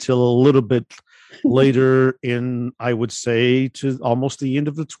communities until a little bit later in, I would say, to almost the end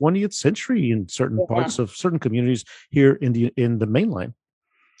of the 20th century in certain parts of certain communities here in the mainland.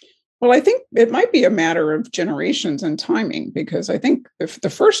 Well, I think it might be a matter of generations and timing, because I think if the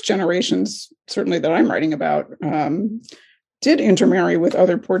first generations, certainly that I'm writing about, did intermarry with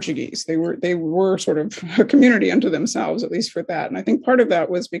other Portuguese. They were sort of a community unto themselves, at least for that. And I think part of that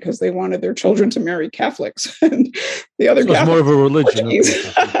was because they wanted their children to marry Catholics, and the other Catholics, more of a religion.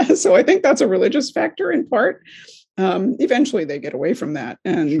 So I think that's a religious factor in part. Eventually they get away from that,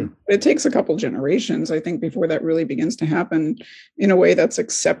 and it takes a couple generations, I think, before that really begins to happen in a way that's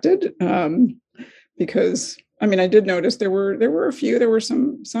accepted. Because I mean, I did notice there were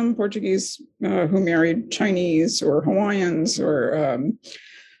some Portuguese who married Chinese or Hawaiians, or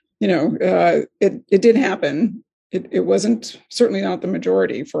it did happen. It wasn't, certainly not the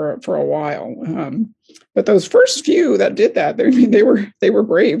majority for a while. But those first few that did that, they were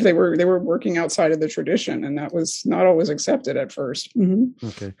brave. They were working outside of the tradition, and that was not always accepted at first. Mm-hmm.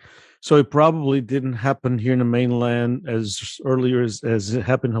 Okay. So it probably didn't happen here in the mainland as earlier as it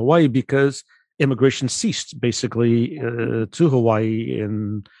happened in Hawaii, because immigration ceased basically to Hawaii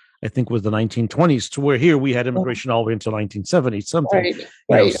in, I think, was the 1920s, to where here we had immigration all the way until 1970 something.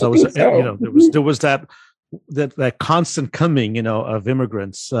 Right. So there was that constant coming, of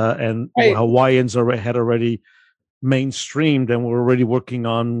immigrants, and Hawaiians had already mainstreamed and were already working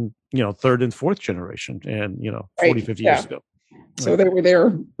on, third and fourth generation, and 40, 50 years ago. So they were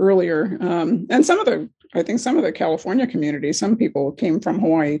there earlier, and some of the California community, some people came from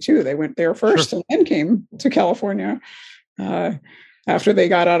Hawaii too. They went there first and then came to California after they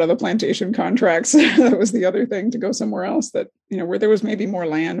got out of the plantation contracts. That was the other thing, to go somewhere else that, where there was maybe more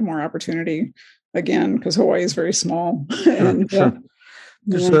land, more opportunity. Again, because Hawaii is very small. Sure.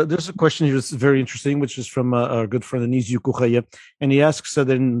 There's a question here that's very interesting, which is from our good friend Anísio Correia, and he asks that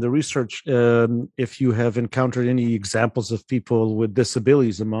in the research, if you have encountered any examples of people with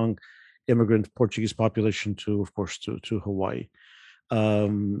disabilities among immigrant Portuguese population to Hawaii.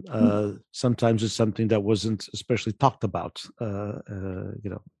 Sometimes it's something that wasn't especially talked about,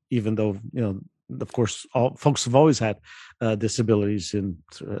 even though, of course, all folks have always had disabilities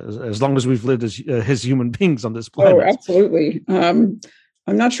as long as we've lived as human beings on this planet. Oh, absolutely.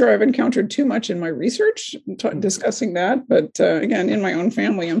 I'm not sure I've encountered too much in my research discussing that, but again, in my own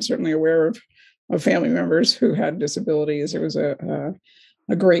family, I'm certainly aware of family members who had disabilities. There was a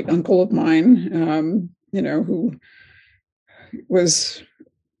great uncle of mine, who was,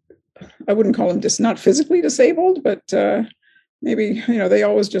 I wouldn't call him not physically disabled, but maybe, they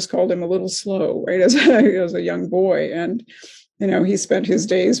always just called him a little slow, right? As a young boy. And, he spent his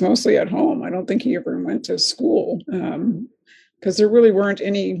days mostly at home. I don't think he ever went to school, because there really weren't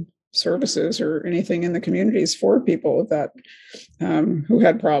any services or anything in the communities for people that who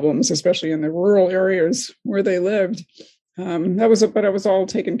had problems, especially in the rural areas where they lived. But it was all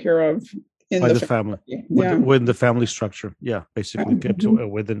taken care of by the family, within the family structure. Yeah, basically kept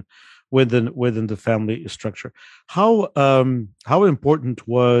within the family structure. How important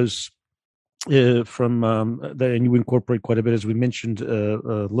was and you incorporate quite a bit, as we mentioned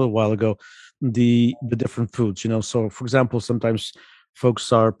a little while ago, the different foods. So for example, sometimes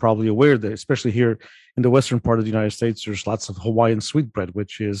folks are probably aware that, especially here in the western part of the United States, there's lots of Hawaiian sweetbread,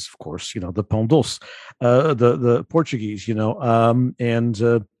 which is, of course, the pão doce, the Portuguese, and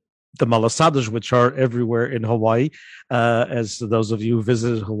the malasadas, which are everywhere in Hawaii, as those of you who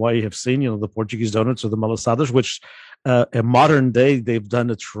visited Hawaii have seen, the Portuguese donuts or the malasadas, which in modern day they've done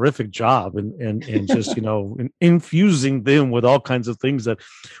a terrific job in just in infusing them with all kinds of things that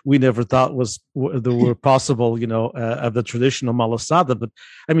we never thought were possible, of the traditional malasada. But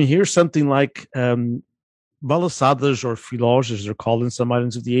I mean, here's something like malasadas, or filhos, as they're called in some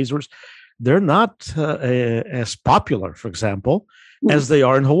islands of the Azores. They're not as popular, for example, as they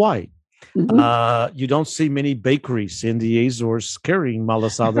are in Hawaii. Mm-hmm. You don't see many bakeries in the Azores carrying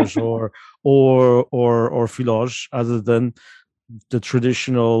malasadas or filhos, other than the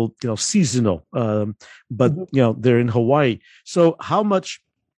traditional, seasonal. But they're in Hawaii. So, how much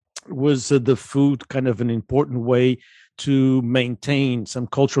was the food kind of an important way to maintain some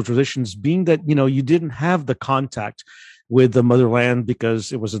cultural traditions, being that you didn't have the contact with the motherland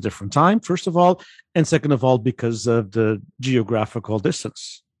because it was a different time, first of all, and second of all, because of the geographical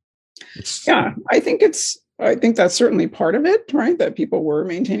distance? I think it's I think that's certainly part of it, right? That people were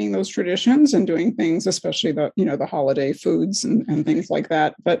maintaining those traditions and doing things, especially the holiday foods and things like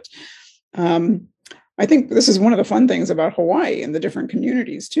that. But I think this is one of the fun things about Hawaii and the different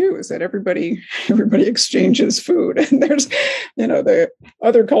communities too, is that everybody exchanges food, and there's, the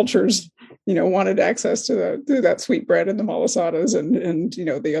other cultures, wanted access to that sweet bread and the malasadas and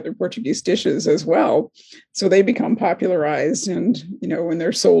the other Portuguese dishes as well. So they become popularized, and when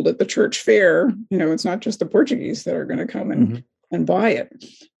they're sold at the church fair, it's not just the Portuguese that are going to come and buy it,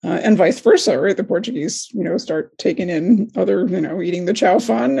 and vice versa, right? The Portuguese, start taking in other, eating the chow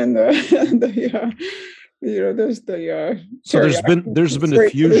fun and there's the so there's been a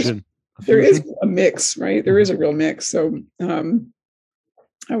fusion. There is a mix, right? There is a real mix. So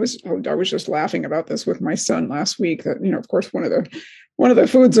I was just laughing about this with my son last week. That of course, one of the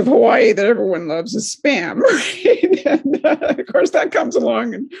foods of Hawaii that everyone loves is Spam, right? And of course, that comes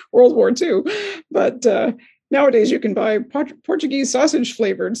along in World War II. But nowadays, you can buy Portuguese sausage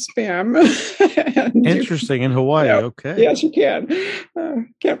flavored Spam. Interesting, in Hawaii. Okay. Yes, you can.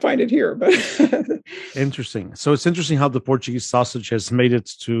 Can't find it here, but interesting. So it's interesting how the Portuguese sausage has made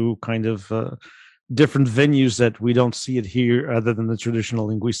it to kind of different venues that we don't see it here, other than the traditional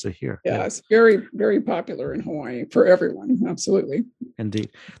linguiça here. Yeah, it's very, very popular in Hawaii for everyone. Absolutely. Indeed.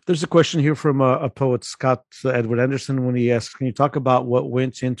 There's a question here from a poet, Scott Edward Anderson, when he asks, can you talk about what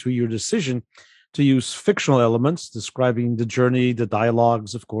went into your decision to use fictional elements, describing the journey, the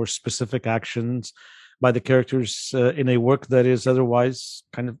dialogues, of course, specific actions by the characters in a work that is otherwise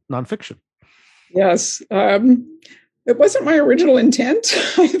kind of nonfiction? Yes. It wasn't my original intent,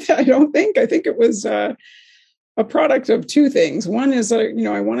 I don't think. I think it was a product of two things. One is, I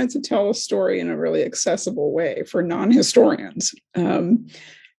wanted to tell a story in a really accessible way for non-historians.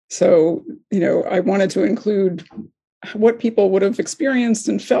 So, I wanted to include what people would have experienced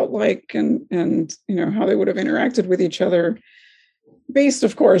and felt like, and how they would have interacted with each other, based,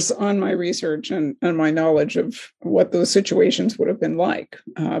 of course, on my research and my knowledge of what those situations would have been like.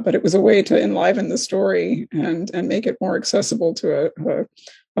 But it was a way to enliven the story and make it more accessible to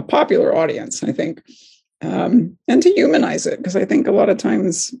a popular audience, I think, and to humanize it, because I think a lot of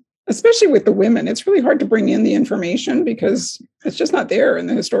times, especially with the women, it's really hard to bring in the information because it's just not there in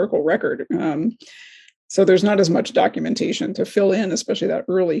the historical record. So there's not as much documentation to fill in, especially that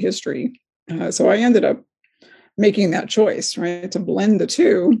early history. So I ended up making that choice, right, to blend the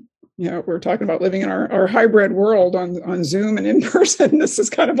two. We're talking about living in our hybrid world on Zoom and in person. This is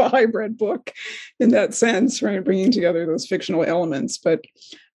kind of a hybrid book in that sense, right, bringing together those fictional elements, but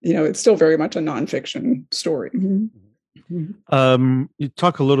it's still very much a nonfiction story. Mm-hmm. You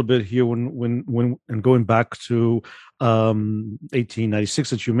talk a little bit here when and going back to 1896,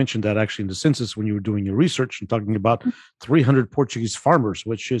 that you mentioned that actually in the census when you were doing your research and talking about 300 Portuguese farmers,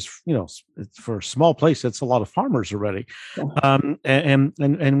 which is for a small place, that's a lot of farmers already. And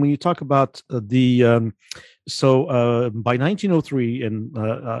when you talk about by 1903, and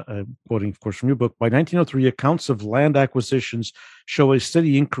quoting of course from your book, by 1903, accounts of land acquisitions show a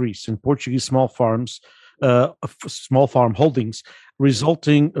steady increase in Portuguese small farm holdings,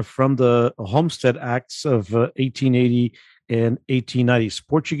 resulting from the Homestead Acts of 1880 and 1890s.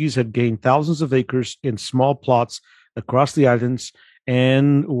 Portuguese had gained thousands of acres in small plots across the islands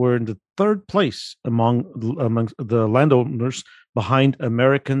and were in the third place among the landowners, behind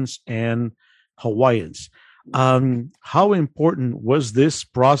Americans and Hawaiians. How important was this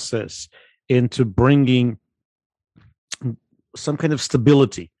process into bringing some kind of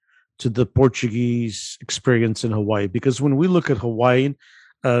stability to the Portuguese experience in Hawaii? Because when we look at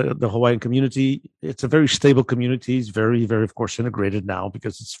the Hawaiian community, it's a very stable community. It's very, very, of course, integrated now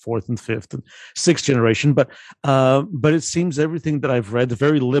because it's fourth and fifth and sixth generation. But it seems everything that I've read, a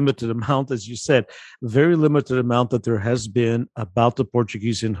very limited amount, as you said, very limited amount that there has been about the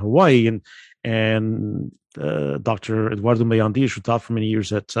Portuguese in Hawaii. And Dr. Eduardo Meão Dias, who taught for many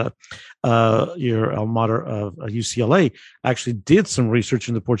years at your alma mater of UCLA, actually did some research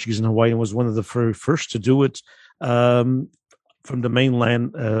in the Portuguese in Hawaii and was one of the very first to do it from the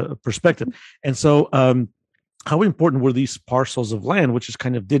mainland perspective. And so how important were these parcels of land, which is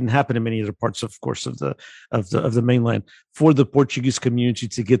kind of didn't happen in many other parts, of course, of the mainland, for the Portuguese community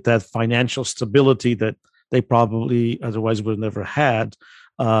to get that financial stability that they probably otherwise would have never had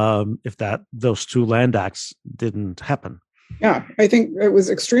if those two land acts didn't happen? Yeah, I think it was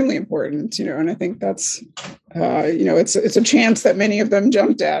extremely important, and I think that's, it's a chance that many of them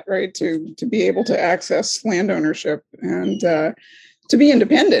jumped at, right, to be able to access land ownership and to be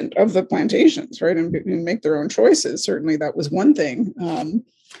independent of the plantations, right, and make their own choices. Certainly, that was one thing.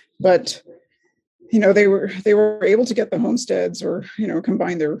 But they were able to get the homesteads, or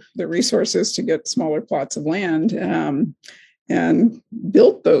combine their resources to get smaller plots of land, and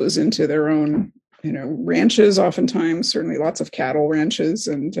built those into their own ranches. Oftentimes, certainly lots of cattle ranches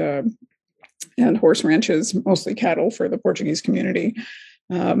and horse ranches, mostly cattle for the Portuguese community,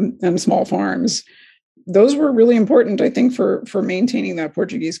 and small farms. Those were really important, I think, for maintaining that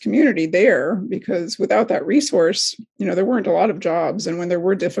Portuguese community there, because without that resource, there weren't a lot of jobs. And when there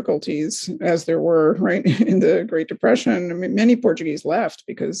were difficulties, as there were right in the Great Depression, I mean, many Portuguese left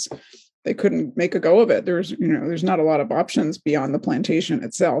because they couldn't make a go of it. There's not a lot of options beyond the plantation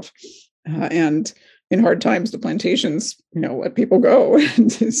itself. And in hard times, the plantations, let people go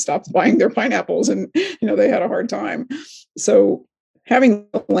and stopped buying their pineapples, and, they had a hard time. So having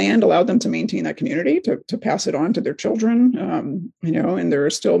the land allowed them to maintain that community, to pass it on to their children, and there are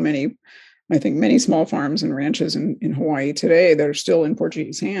still many small farms and ranches in Hawaii today that are still in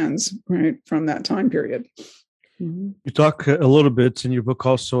Portuguese hands, right, from that time period. Mm-hmm. You talk a little bit in your book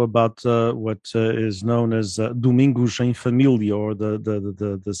also about what is known as Domingos em Família, or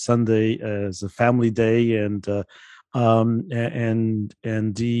the Sunday as a family day, and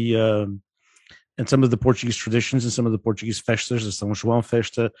some of the Portuguese traditions and some of the Portuguese festas, the São João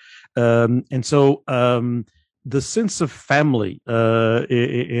festa, and so the sense of family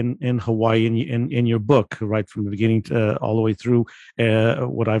in Hawaii, in your book, right from the beginning all the way through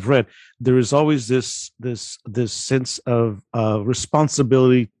what I've read, there is always this sense of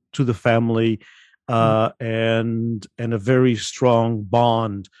responsibility to the family, and a very strong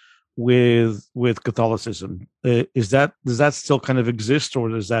bond with Catholicism. Does that still kind of exist,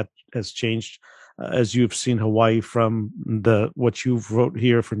 or has changed as you've seen Hawaii from what you've wrote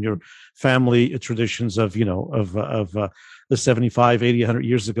here from your family traditions of the 75, 80, 100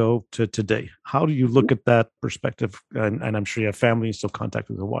 years ago to today? How do you look at that perspective? And I'm sure you have family and still contact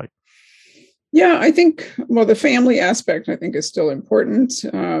with Hawaii. Yeah, I think, the family aspect, I think, is still important.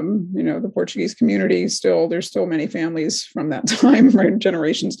 The Portuguese community there's still many families from that time, right?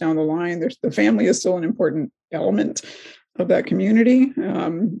 Generations down the line. The family is still an important element of that community.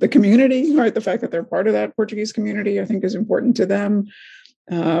 The community, right? The fact that they're part of that Portuguese community, I think, is important to them.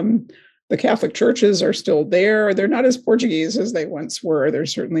 The Catholic churches are still there. They're not as Portuguese as they once were.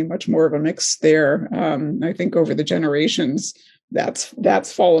 There's certainly much more of a mix there. I think over the generations,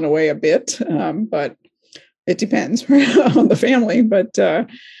 that's fallen away a bit, but it depends on the family. But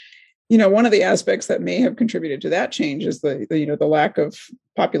one of the aspects that may have contributed to that change is the lack of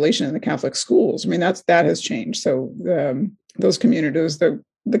population in the Catholic schools. I mean, that has changed. So those communities,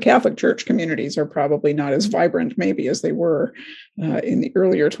 the Catholic Church communities, are probably not as vibrant maybe as they were in the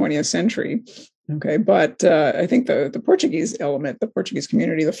earlier 20th century. Okay, but I think the Portuguese element, the Portuguese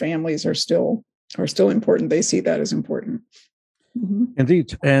community, the families are still important. They see that as important. Mm-hmm.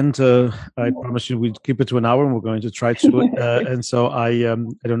 Indeed, and I promise you we'd keep it to an hour, and we're going to try to. And so I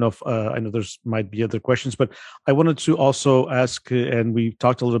don't know if I know there's might be other questions, but I wanted to also ask, and we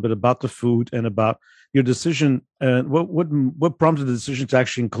talked a little bit about the food and about your decision. What prompted the decision to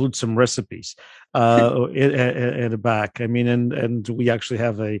actually include some recipes in the back? I mean, and we actually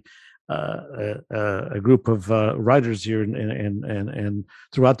have a group of writers here and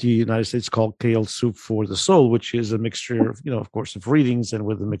throughout the United States called Kale Soup for the Soul, which is a mixture of, of course, of readings and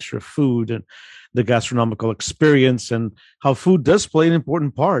with a mixture of food and the gastronomical experience, and how food does play an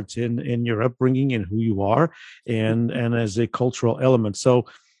important part in your upbringing and who you are, and as a cultural element. So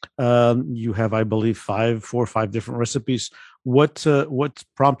you have, I believe, 4 or 5 different recipes. What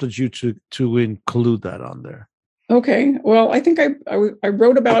prompted you to include that on there? Okay. Well, I think I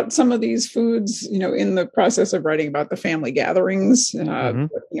wrote about some of these foods, in the process of writing about the family gatherings,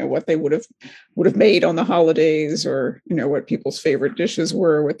 what they would have made on the holidays, or, what people's favorite dishes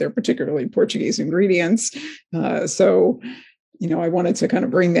were with their particularly Portuguese ingredients. So, I wanted to kind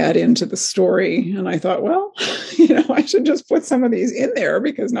of bring that into the story. And I thought, well, I should just put some of these in there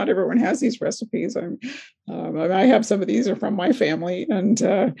because not everyone has these recipes. I have some of these are from my family, and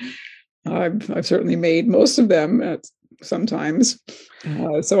I've certainly made most of them sometimes.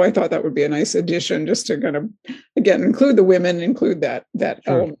 So I thought that would be a nice addition, just to kind of, again, include the women, include that Sure.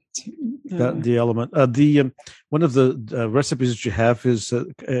 element. The element. One of the recipes that you have is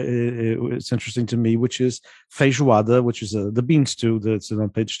it's interesting to me, which is feijoada, which is the bean stew that's on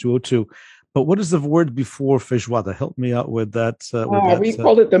page 202. But what is the word before feijoada? Help me out with that. We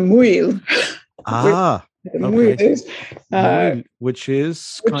called it the muil. Okay. Which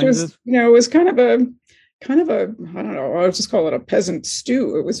is it was kind of a I don't know, I'll just call it a peasant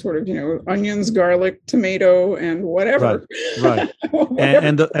stew. It was sort of, onions, garlic, tomato, and whatever. Right.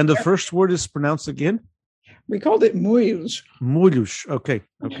 Whatever. And the first word is pronounced again? We called it muios. Muios. Okay.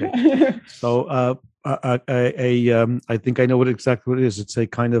 So I think I know exactly what it is. It's a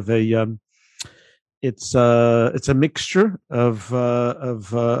kind of a it's a mixture of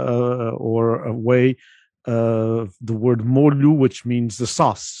or a way of the word molho, which means the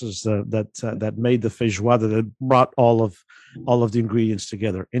sauce that made the feijoada, that brought all of the ingredients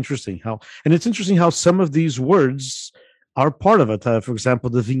together. It's interesting how some of these words are part of it. For example,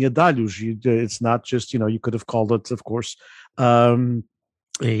 the vinha d'alhos. It's not just, you could have called it, of course, a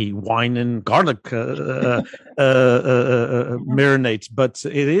wine and garlic marinade, but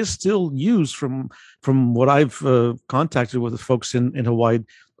it is still used from what I've contacted with the folks in Hawaii.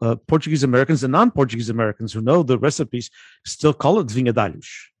 Portuguese Americans and non-Portuguese Americans who know the recipes still call it vinha d'alhos.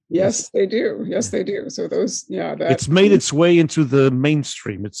 Yes, they do. So those, it's made its way into the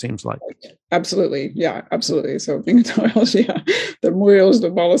mainstream, it seems like. Absolutely. Yeah, absolutely. So vinha d'alhos, the muios,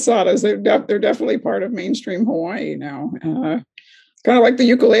 the balasadas, they're definitely part of mainstream Hawaii now. Kind of like the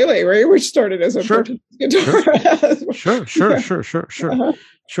ukulele, right? Which started as a Portuguese guitar.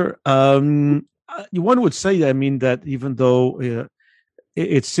 Sure. One would say, that even though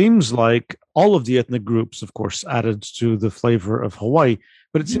it seems like all of the ethnic groups, of course, added to the flavor of Hawaii,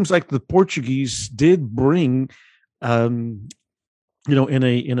 but it seems like the Portuguese did bring, in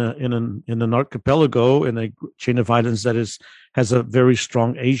an archipelago, in a chain of islands that has a very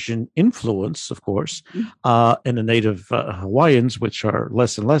strong Asian influence, of course, and the native Hawaiians, which are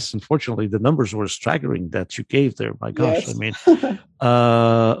less and less. Unfortunately, the numbers were staggering that you gave there. My gosh, yes. I mean,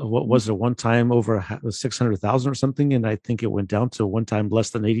 what was it? One time over 600,000 or something, and I think it went down to one time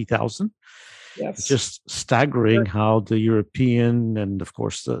less than 80,000. Yes. It's just staggering how the European and, of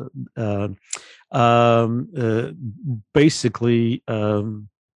course, basically the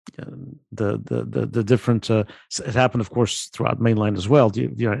different it happened, of course, throughout mainland as well,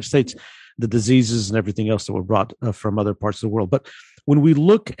 the United States, the diseases and everything else that were brought from other parts of the world. But when we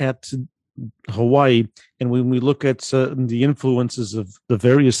look at Hawaii and when we look at the influences of the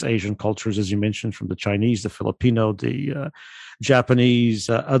various Asian cultures, as you mentioned, from the Chinese, the Filipino, the Japanese,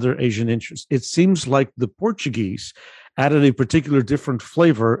 other Asian interests, it seems like the Portuguese added a particular different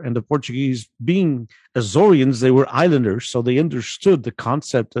flavor. And the Portuguese, being Azorians, they were islanders, so they understood the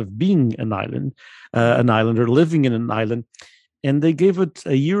concept of being an islander, living in an island, and they gave it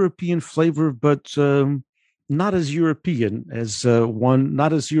a European flavor, but not as European as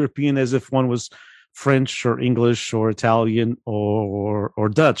not as European as if one was French or English or Italian or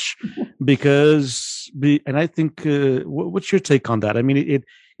Dutch, and I think what's your take on that? I mean,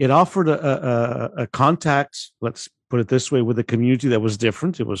 it offered a contact, let's put it this way, with a community that was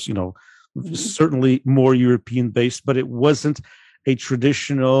different. It was, certainly more European based, but it wasn't a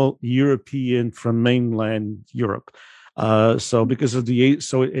traditional European from mainland Europe. So because of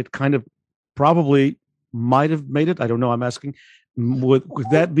it kind of probably might have made it. I don't know. I'm asking, would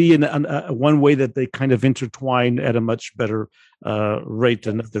that be one way that they kind of intertwine at a much better rate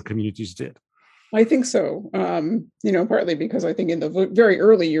than other communities did? I think so. Partly because I think in the very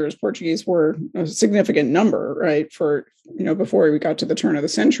early years, Portuguese were a significant number, right? For, before we got to the turn of the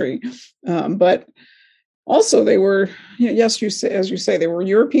century. But also they were, yes, as you say, they were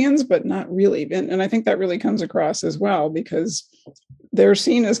Europeans, but not really. And I think that really comes across as well, because they're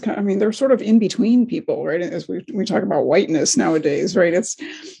seen as, they're sort of in between people, right? As we talk about whiteness nowadays, right? It's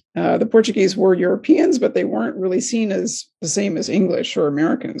the Portuguese were Europeans, but they weren't really seen as the same as English or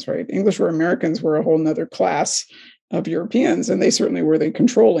Americans, right? English or Americans were a whole nother class of Europeans, and they certainly were the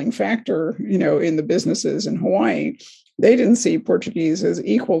controlling factor, in the businesses in Hawaii. They didn't see Portuguese as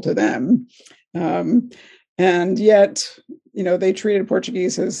equal to them. And yet, they treated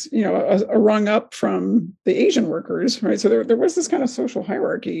Portuguese as, a rung up from the Asian workers, right? So there was this kind of social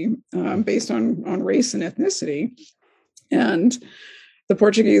hierarchy based on race and ethnicity. And the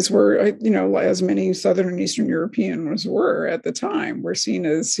Portuguese were, as many Southern and Eastern Europeans were at the time, were seen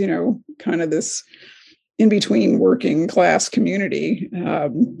as, kind of this in-between working class community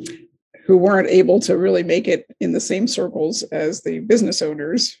who weren't able to really make it in the same circles as the business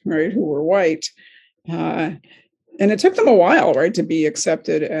owners, right, who were white. And it took them a while, right, to be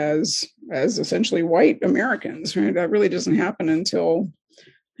accepted as essentially white Americans, right? That really doesn't happen until,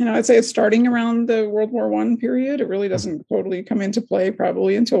 I'd say it's starting around the World War I period. It really doesn't totally come into play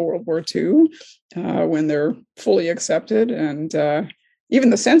probably until World War II, when they're fully accepted. And even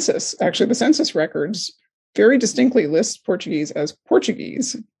the census records very distinctly list Portuguese as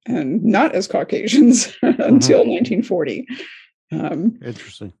Portuguese and not as Caucasians until 1940.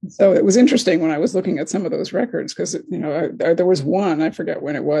 Interesting. So it was interesting when I was looking at some of those records, because there was one, I forget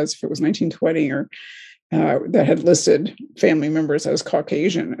when it was, if it was 1920 or that had listed family members as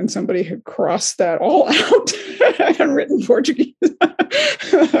Caucasian, and somebody had crossed that all out and written Portuguese.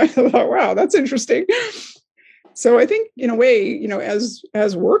 I thought, wow, that's interesting. So I think, in a way,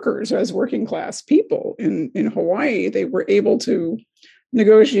 as workers, as working class people in Hawaii, they were able to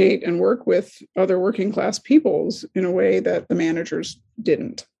negotiate and work with other working class peoples in a way that the managers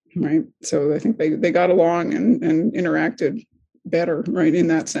didn't, right? So I think they got along and interacted better, right, in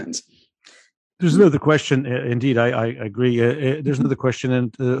that sense. There's another question. Indeed, I agree. There's another question.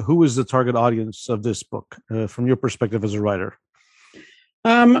 And who is the target audience of this book from your perspective as a writer?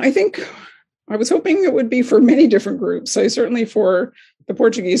 I think I was hoping it would be for many different groups. So certainly for the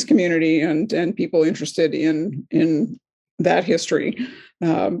Portuguese community and people interested in that history,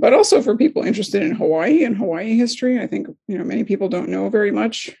 but also for people interested in Hawaii and Hawaii history. I think many people don't know very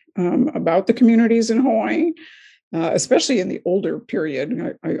much about the communities in Hawaii. Especially in the older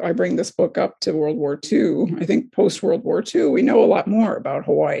period. I bring this book up to World War II. I think post-World War II, we know a lot more about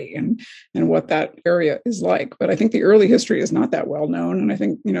Hawaii and what that area is like. But I think the early history is not that well known. And I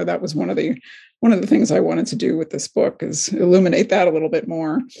think, that was one of the things I wanted to do with this book is illuminate that a little bit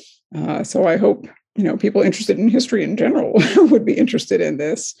more. So I hope, people interested in history in general would be interested in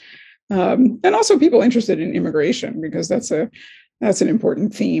this. And also people interested in immigration, because that's an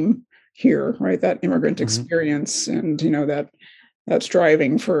important theme here, right? That immigrant experience, and that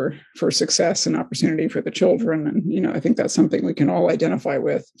striving for success and opportunity for the children, and I think that's something we can all identify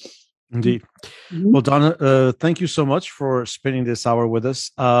with. Indeed. Mm-hmm. Well, Donna, thank you so much for spending this hour with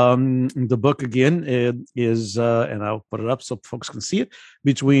us. The book again is, and I'll put it up so folks can see it,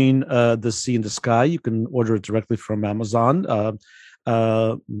 Between the Sea and the Sky. You can order it directly from Amazon.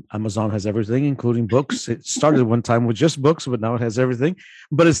 Amazon has everything, including books. It started one time with just books, but now it has everything.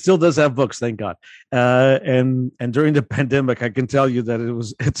 But it still does have books, thank God. And during the pandemic, I can tell you that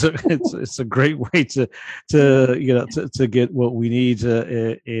it's a great way to get what we need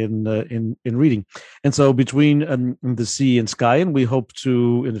in reading. And so Between the Sea and Sky, and we hope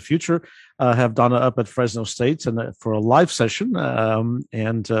to in the future have Donna up at Fresno State and for a live session.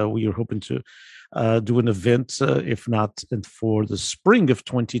 And we are hoping to do an event, if not for the spring of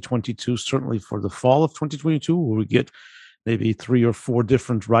 2022, certainly for the fall of 2022, where we get maybe 3 or 4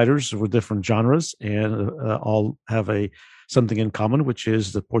 different writers with different genres and all have something in common, which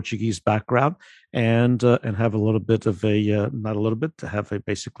is the Portuguese background, and have a little bit of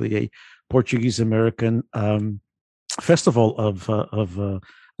basically a Portuguese American festival of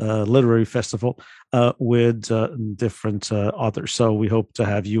literary festival with different authors. So we hope to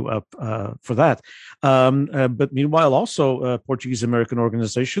have you up for that. But meanwhile, also Portuguese American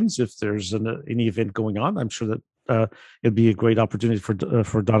organizations, if there's any event going on, I'm sure that it'd be a great opportunity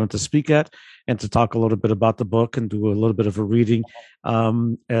for Donna to speak at and to talk a little bit about the book and do a little bit of a reading.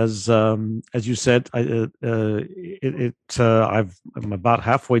 As you said, I'm about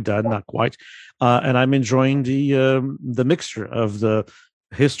halfway done, not quite, and I'm enjoying the mixture of the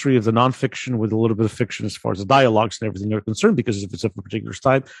history of the nonfiction with a little bit of fiction as far as the dialogues and everything are concerned, because if it's of a particular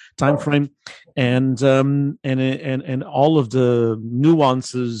time frame, and all of the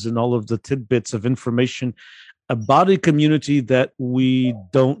nuances and all of the tidbits of information about a community that we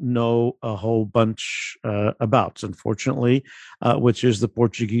don't know a whole bunch about, unfortunately, which is the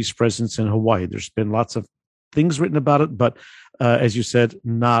Portuguese presence in Hawaii. There's been lots of things written about it, but as you said,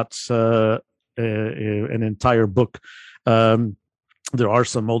 not an entire book. There are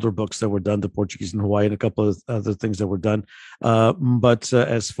some older books that were done, the Portuguese in Hawaii, and a couple of other things that were done. But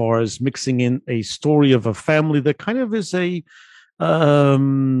as far as mixing in a story of a family that kind of is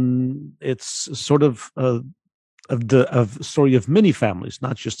it's sort of story of many families,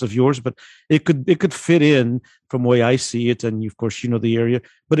 not just of yours, but it could fit in from the way I see it. And of course, the area,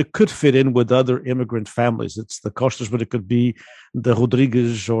 but it could fit in with other immigrant families. It's the Costas, but it could be the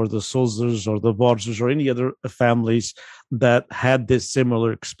Rodrigues or the Sousas or the Borges or any other families that had this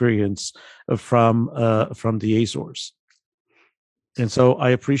similar experience from the Azores. And so I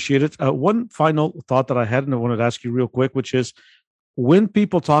appreciate it. One final thought that I had, and I wanted to ask you real quick, which is when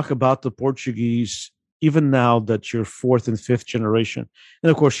people talk about the Portuguese, even now that you're 4th and 5th generation, and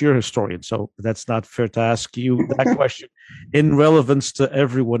of course you're a historian, so that's not fair to ask you that question in relevance to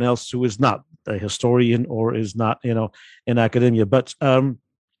everyone else who is not a historian or is not, in academia. But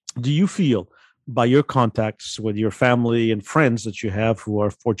do you feel, by your contacts with your family and friends that you have who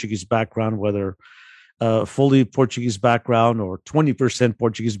are Portuguese background, whether fully Portuguese background or 20%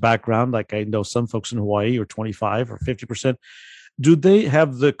 Portuguese background, like I know some folks in Hawaii, or 25 or 50%, do they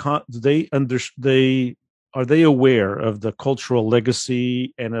have are they aware of the cultural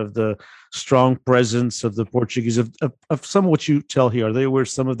legacy and of the strong presence of the Portuguese, of some of what you tell here? Are they aware of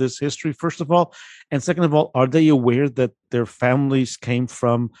some of this history, first of all? And second of all, are they aware that their families came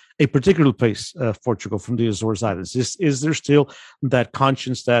from a particular place, Portugal, from the Azores Islands? Is there still that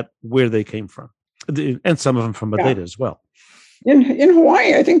conscience that where they came from? And some of them from Madeira as well. In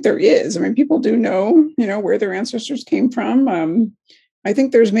Hawaii, I think there is. I mean, people do know, where their ancestors came from. I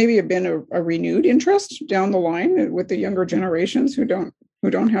think there's maybe been a renewed interest down the line with the younger generations who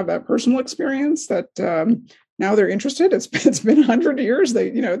don't have that personal experience, that now they're interested. It's been 100 years.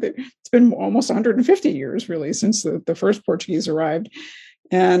 It's been almost 150 years really since the first Portuguese arrived,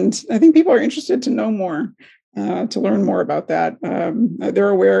 and I think people are interested to know more, to learn more about that. They're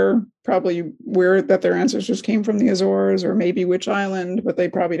aware probably that their ancestors came from the Azores or maybe which island, but they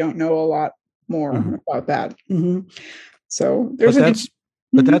probably don't know a lot more about that. Mm-hmm. So there's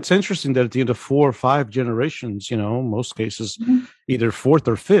but that's interesting that at the end of 4 or 5 generations, most cases, either 4th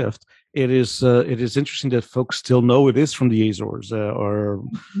or 5th, it is interesting that folks still know it is from the Azores, or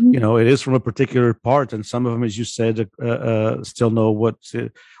it is from a particular part, and some of them, as you said, still know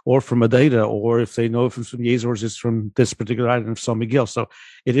or from Madeira, or if they know if it's from the Azores, it's from this particular island of San Miguel. So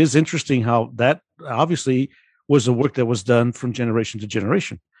it is interesting how that obviously was a work that was done from generation to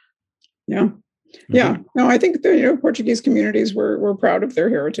generation. Yeah. Yeah, no, I think the Portuguese communities were proud of their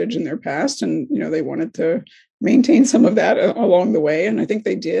heritage and their past, and they wanted to maintain some of that along the way, and I think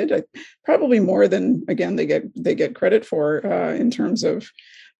they did. Probably more than they get credit for in terms of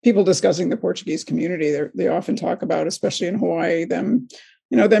people discussing the Portuguese community. They often talk about, especially in Hawaii, them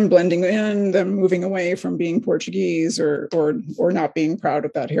blending in, them moving away from being Portuguese or not being proud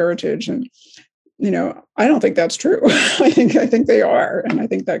of that heritage. And I don't think that's true. I think they are. And I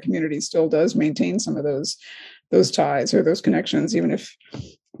think that community still does maintain some of those ties or those connections, even if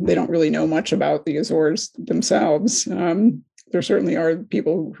they don't really know much about the Azores themselves. There certainly are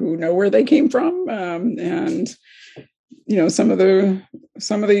people who know where they came from. And some of the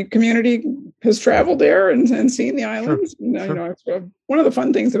community has traveled there and seen the islands. Sure. One of the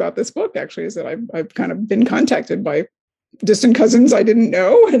fun things about this book actually is that I've kind of been contacted by distant cousins I didn't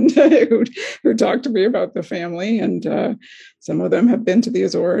know, and who talked to me about the family, and some of them have been to the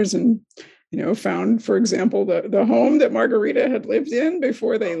Azores and found, for example, the home that Margarita had lived in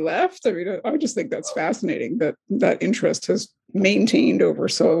before they left. I mean, I just think that's fascinating that interest has maintained over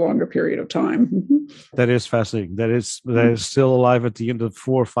so long a period of time. That is fascinating. That is still alive at the end of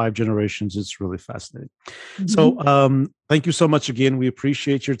 4 or 5 generations. It's really fascinating. So thank you so much again. We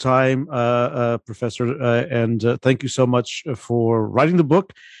appreciate your time, Professor, and thank you so much for writing the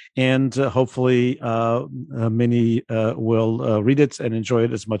book. And hopefully many will read it and enjoy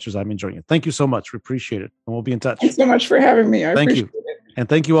it as much as I'm enjoying it. Thank you so much. We appreciate it. And we'll be in touch. Thanks so much for having me. I appreciate it. And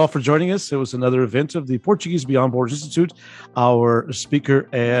thank you all for joining us. It was another event of the Portuguese Beyond Borders Institute, our speaker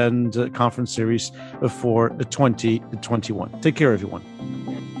and conference series for 2021. Take care, everyone.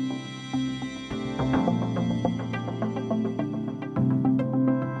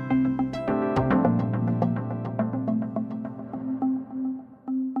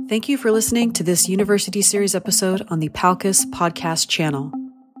 Thank you for listening to this University Series episode on the Palcus Podcast Channel.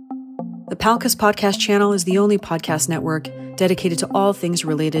 The Palcus Podcast Channel is the only podcast network dedicated to all things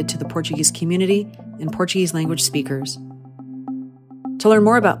related to the Portuguese community and Portuguese language speakers. To learn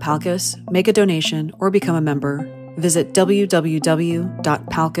more about Palcus, make a donation, or become a member, visit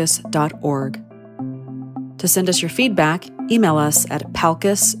www.palcus.org. To send us your feedback, email us at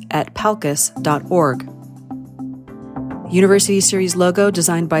palcus@palcus.org. University Series logo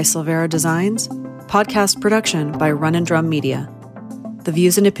designed by Silvera Designs. Podcast production by Run and Drum Media. The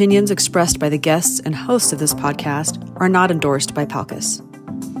views and opinions expressed by the guests and hosts of this podcast are not endorsed by Palcus.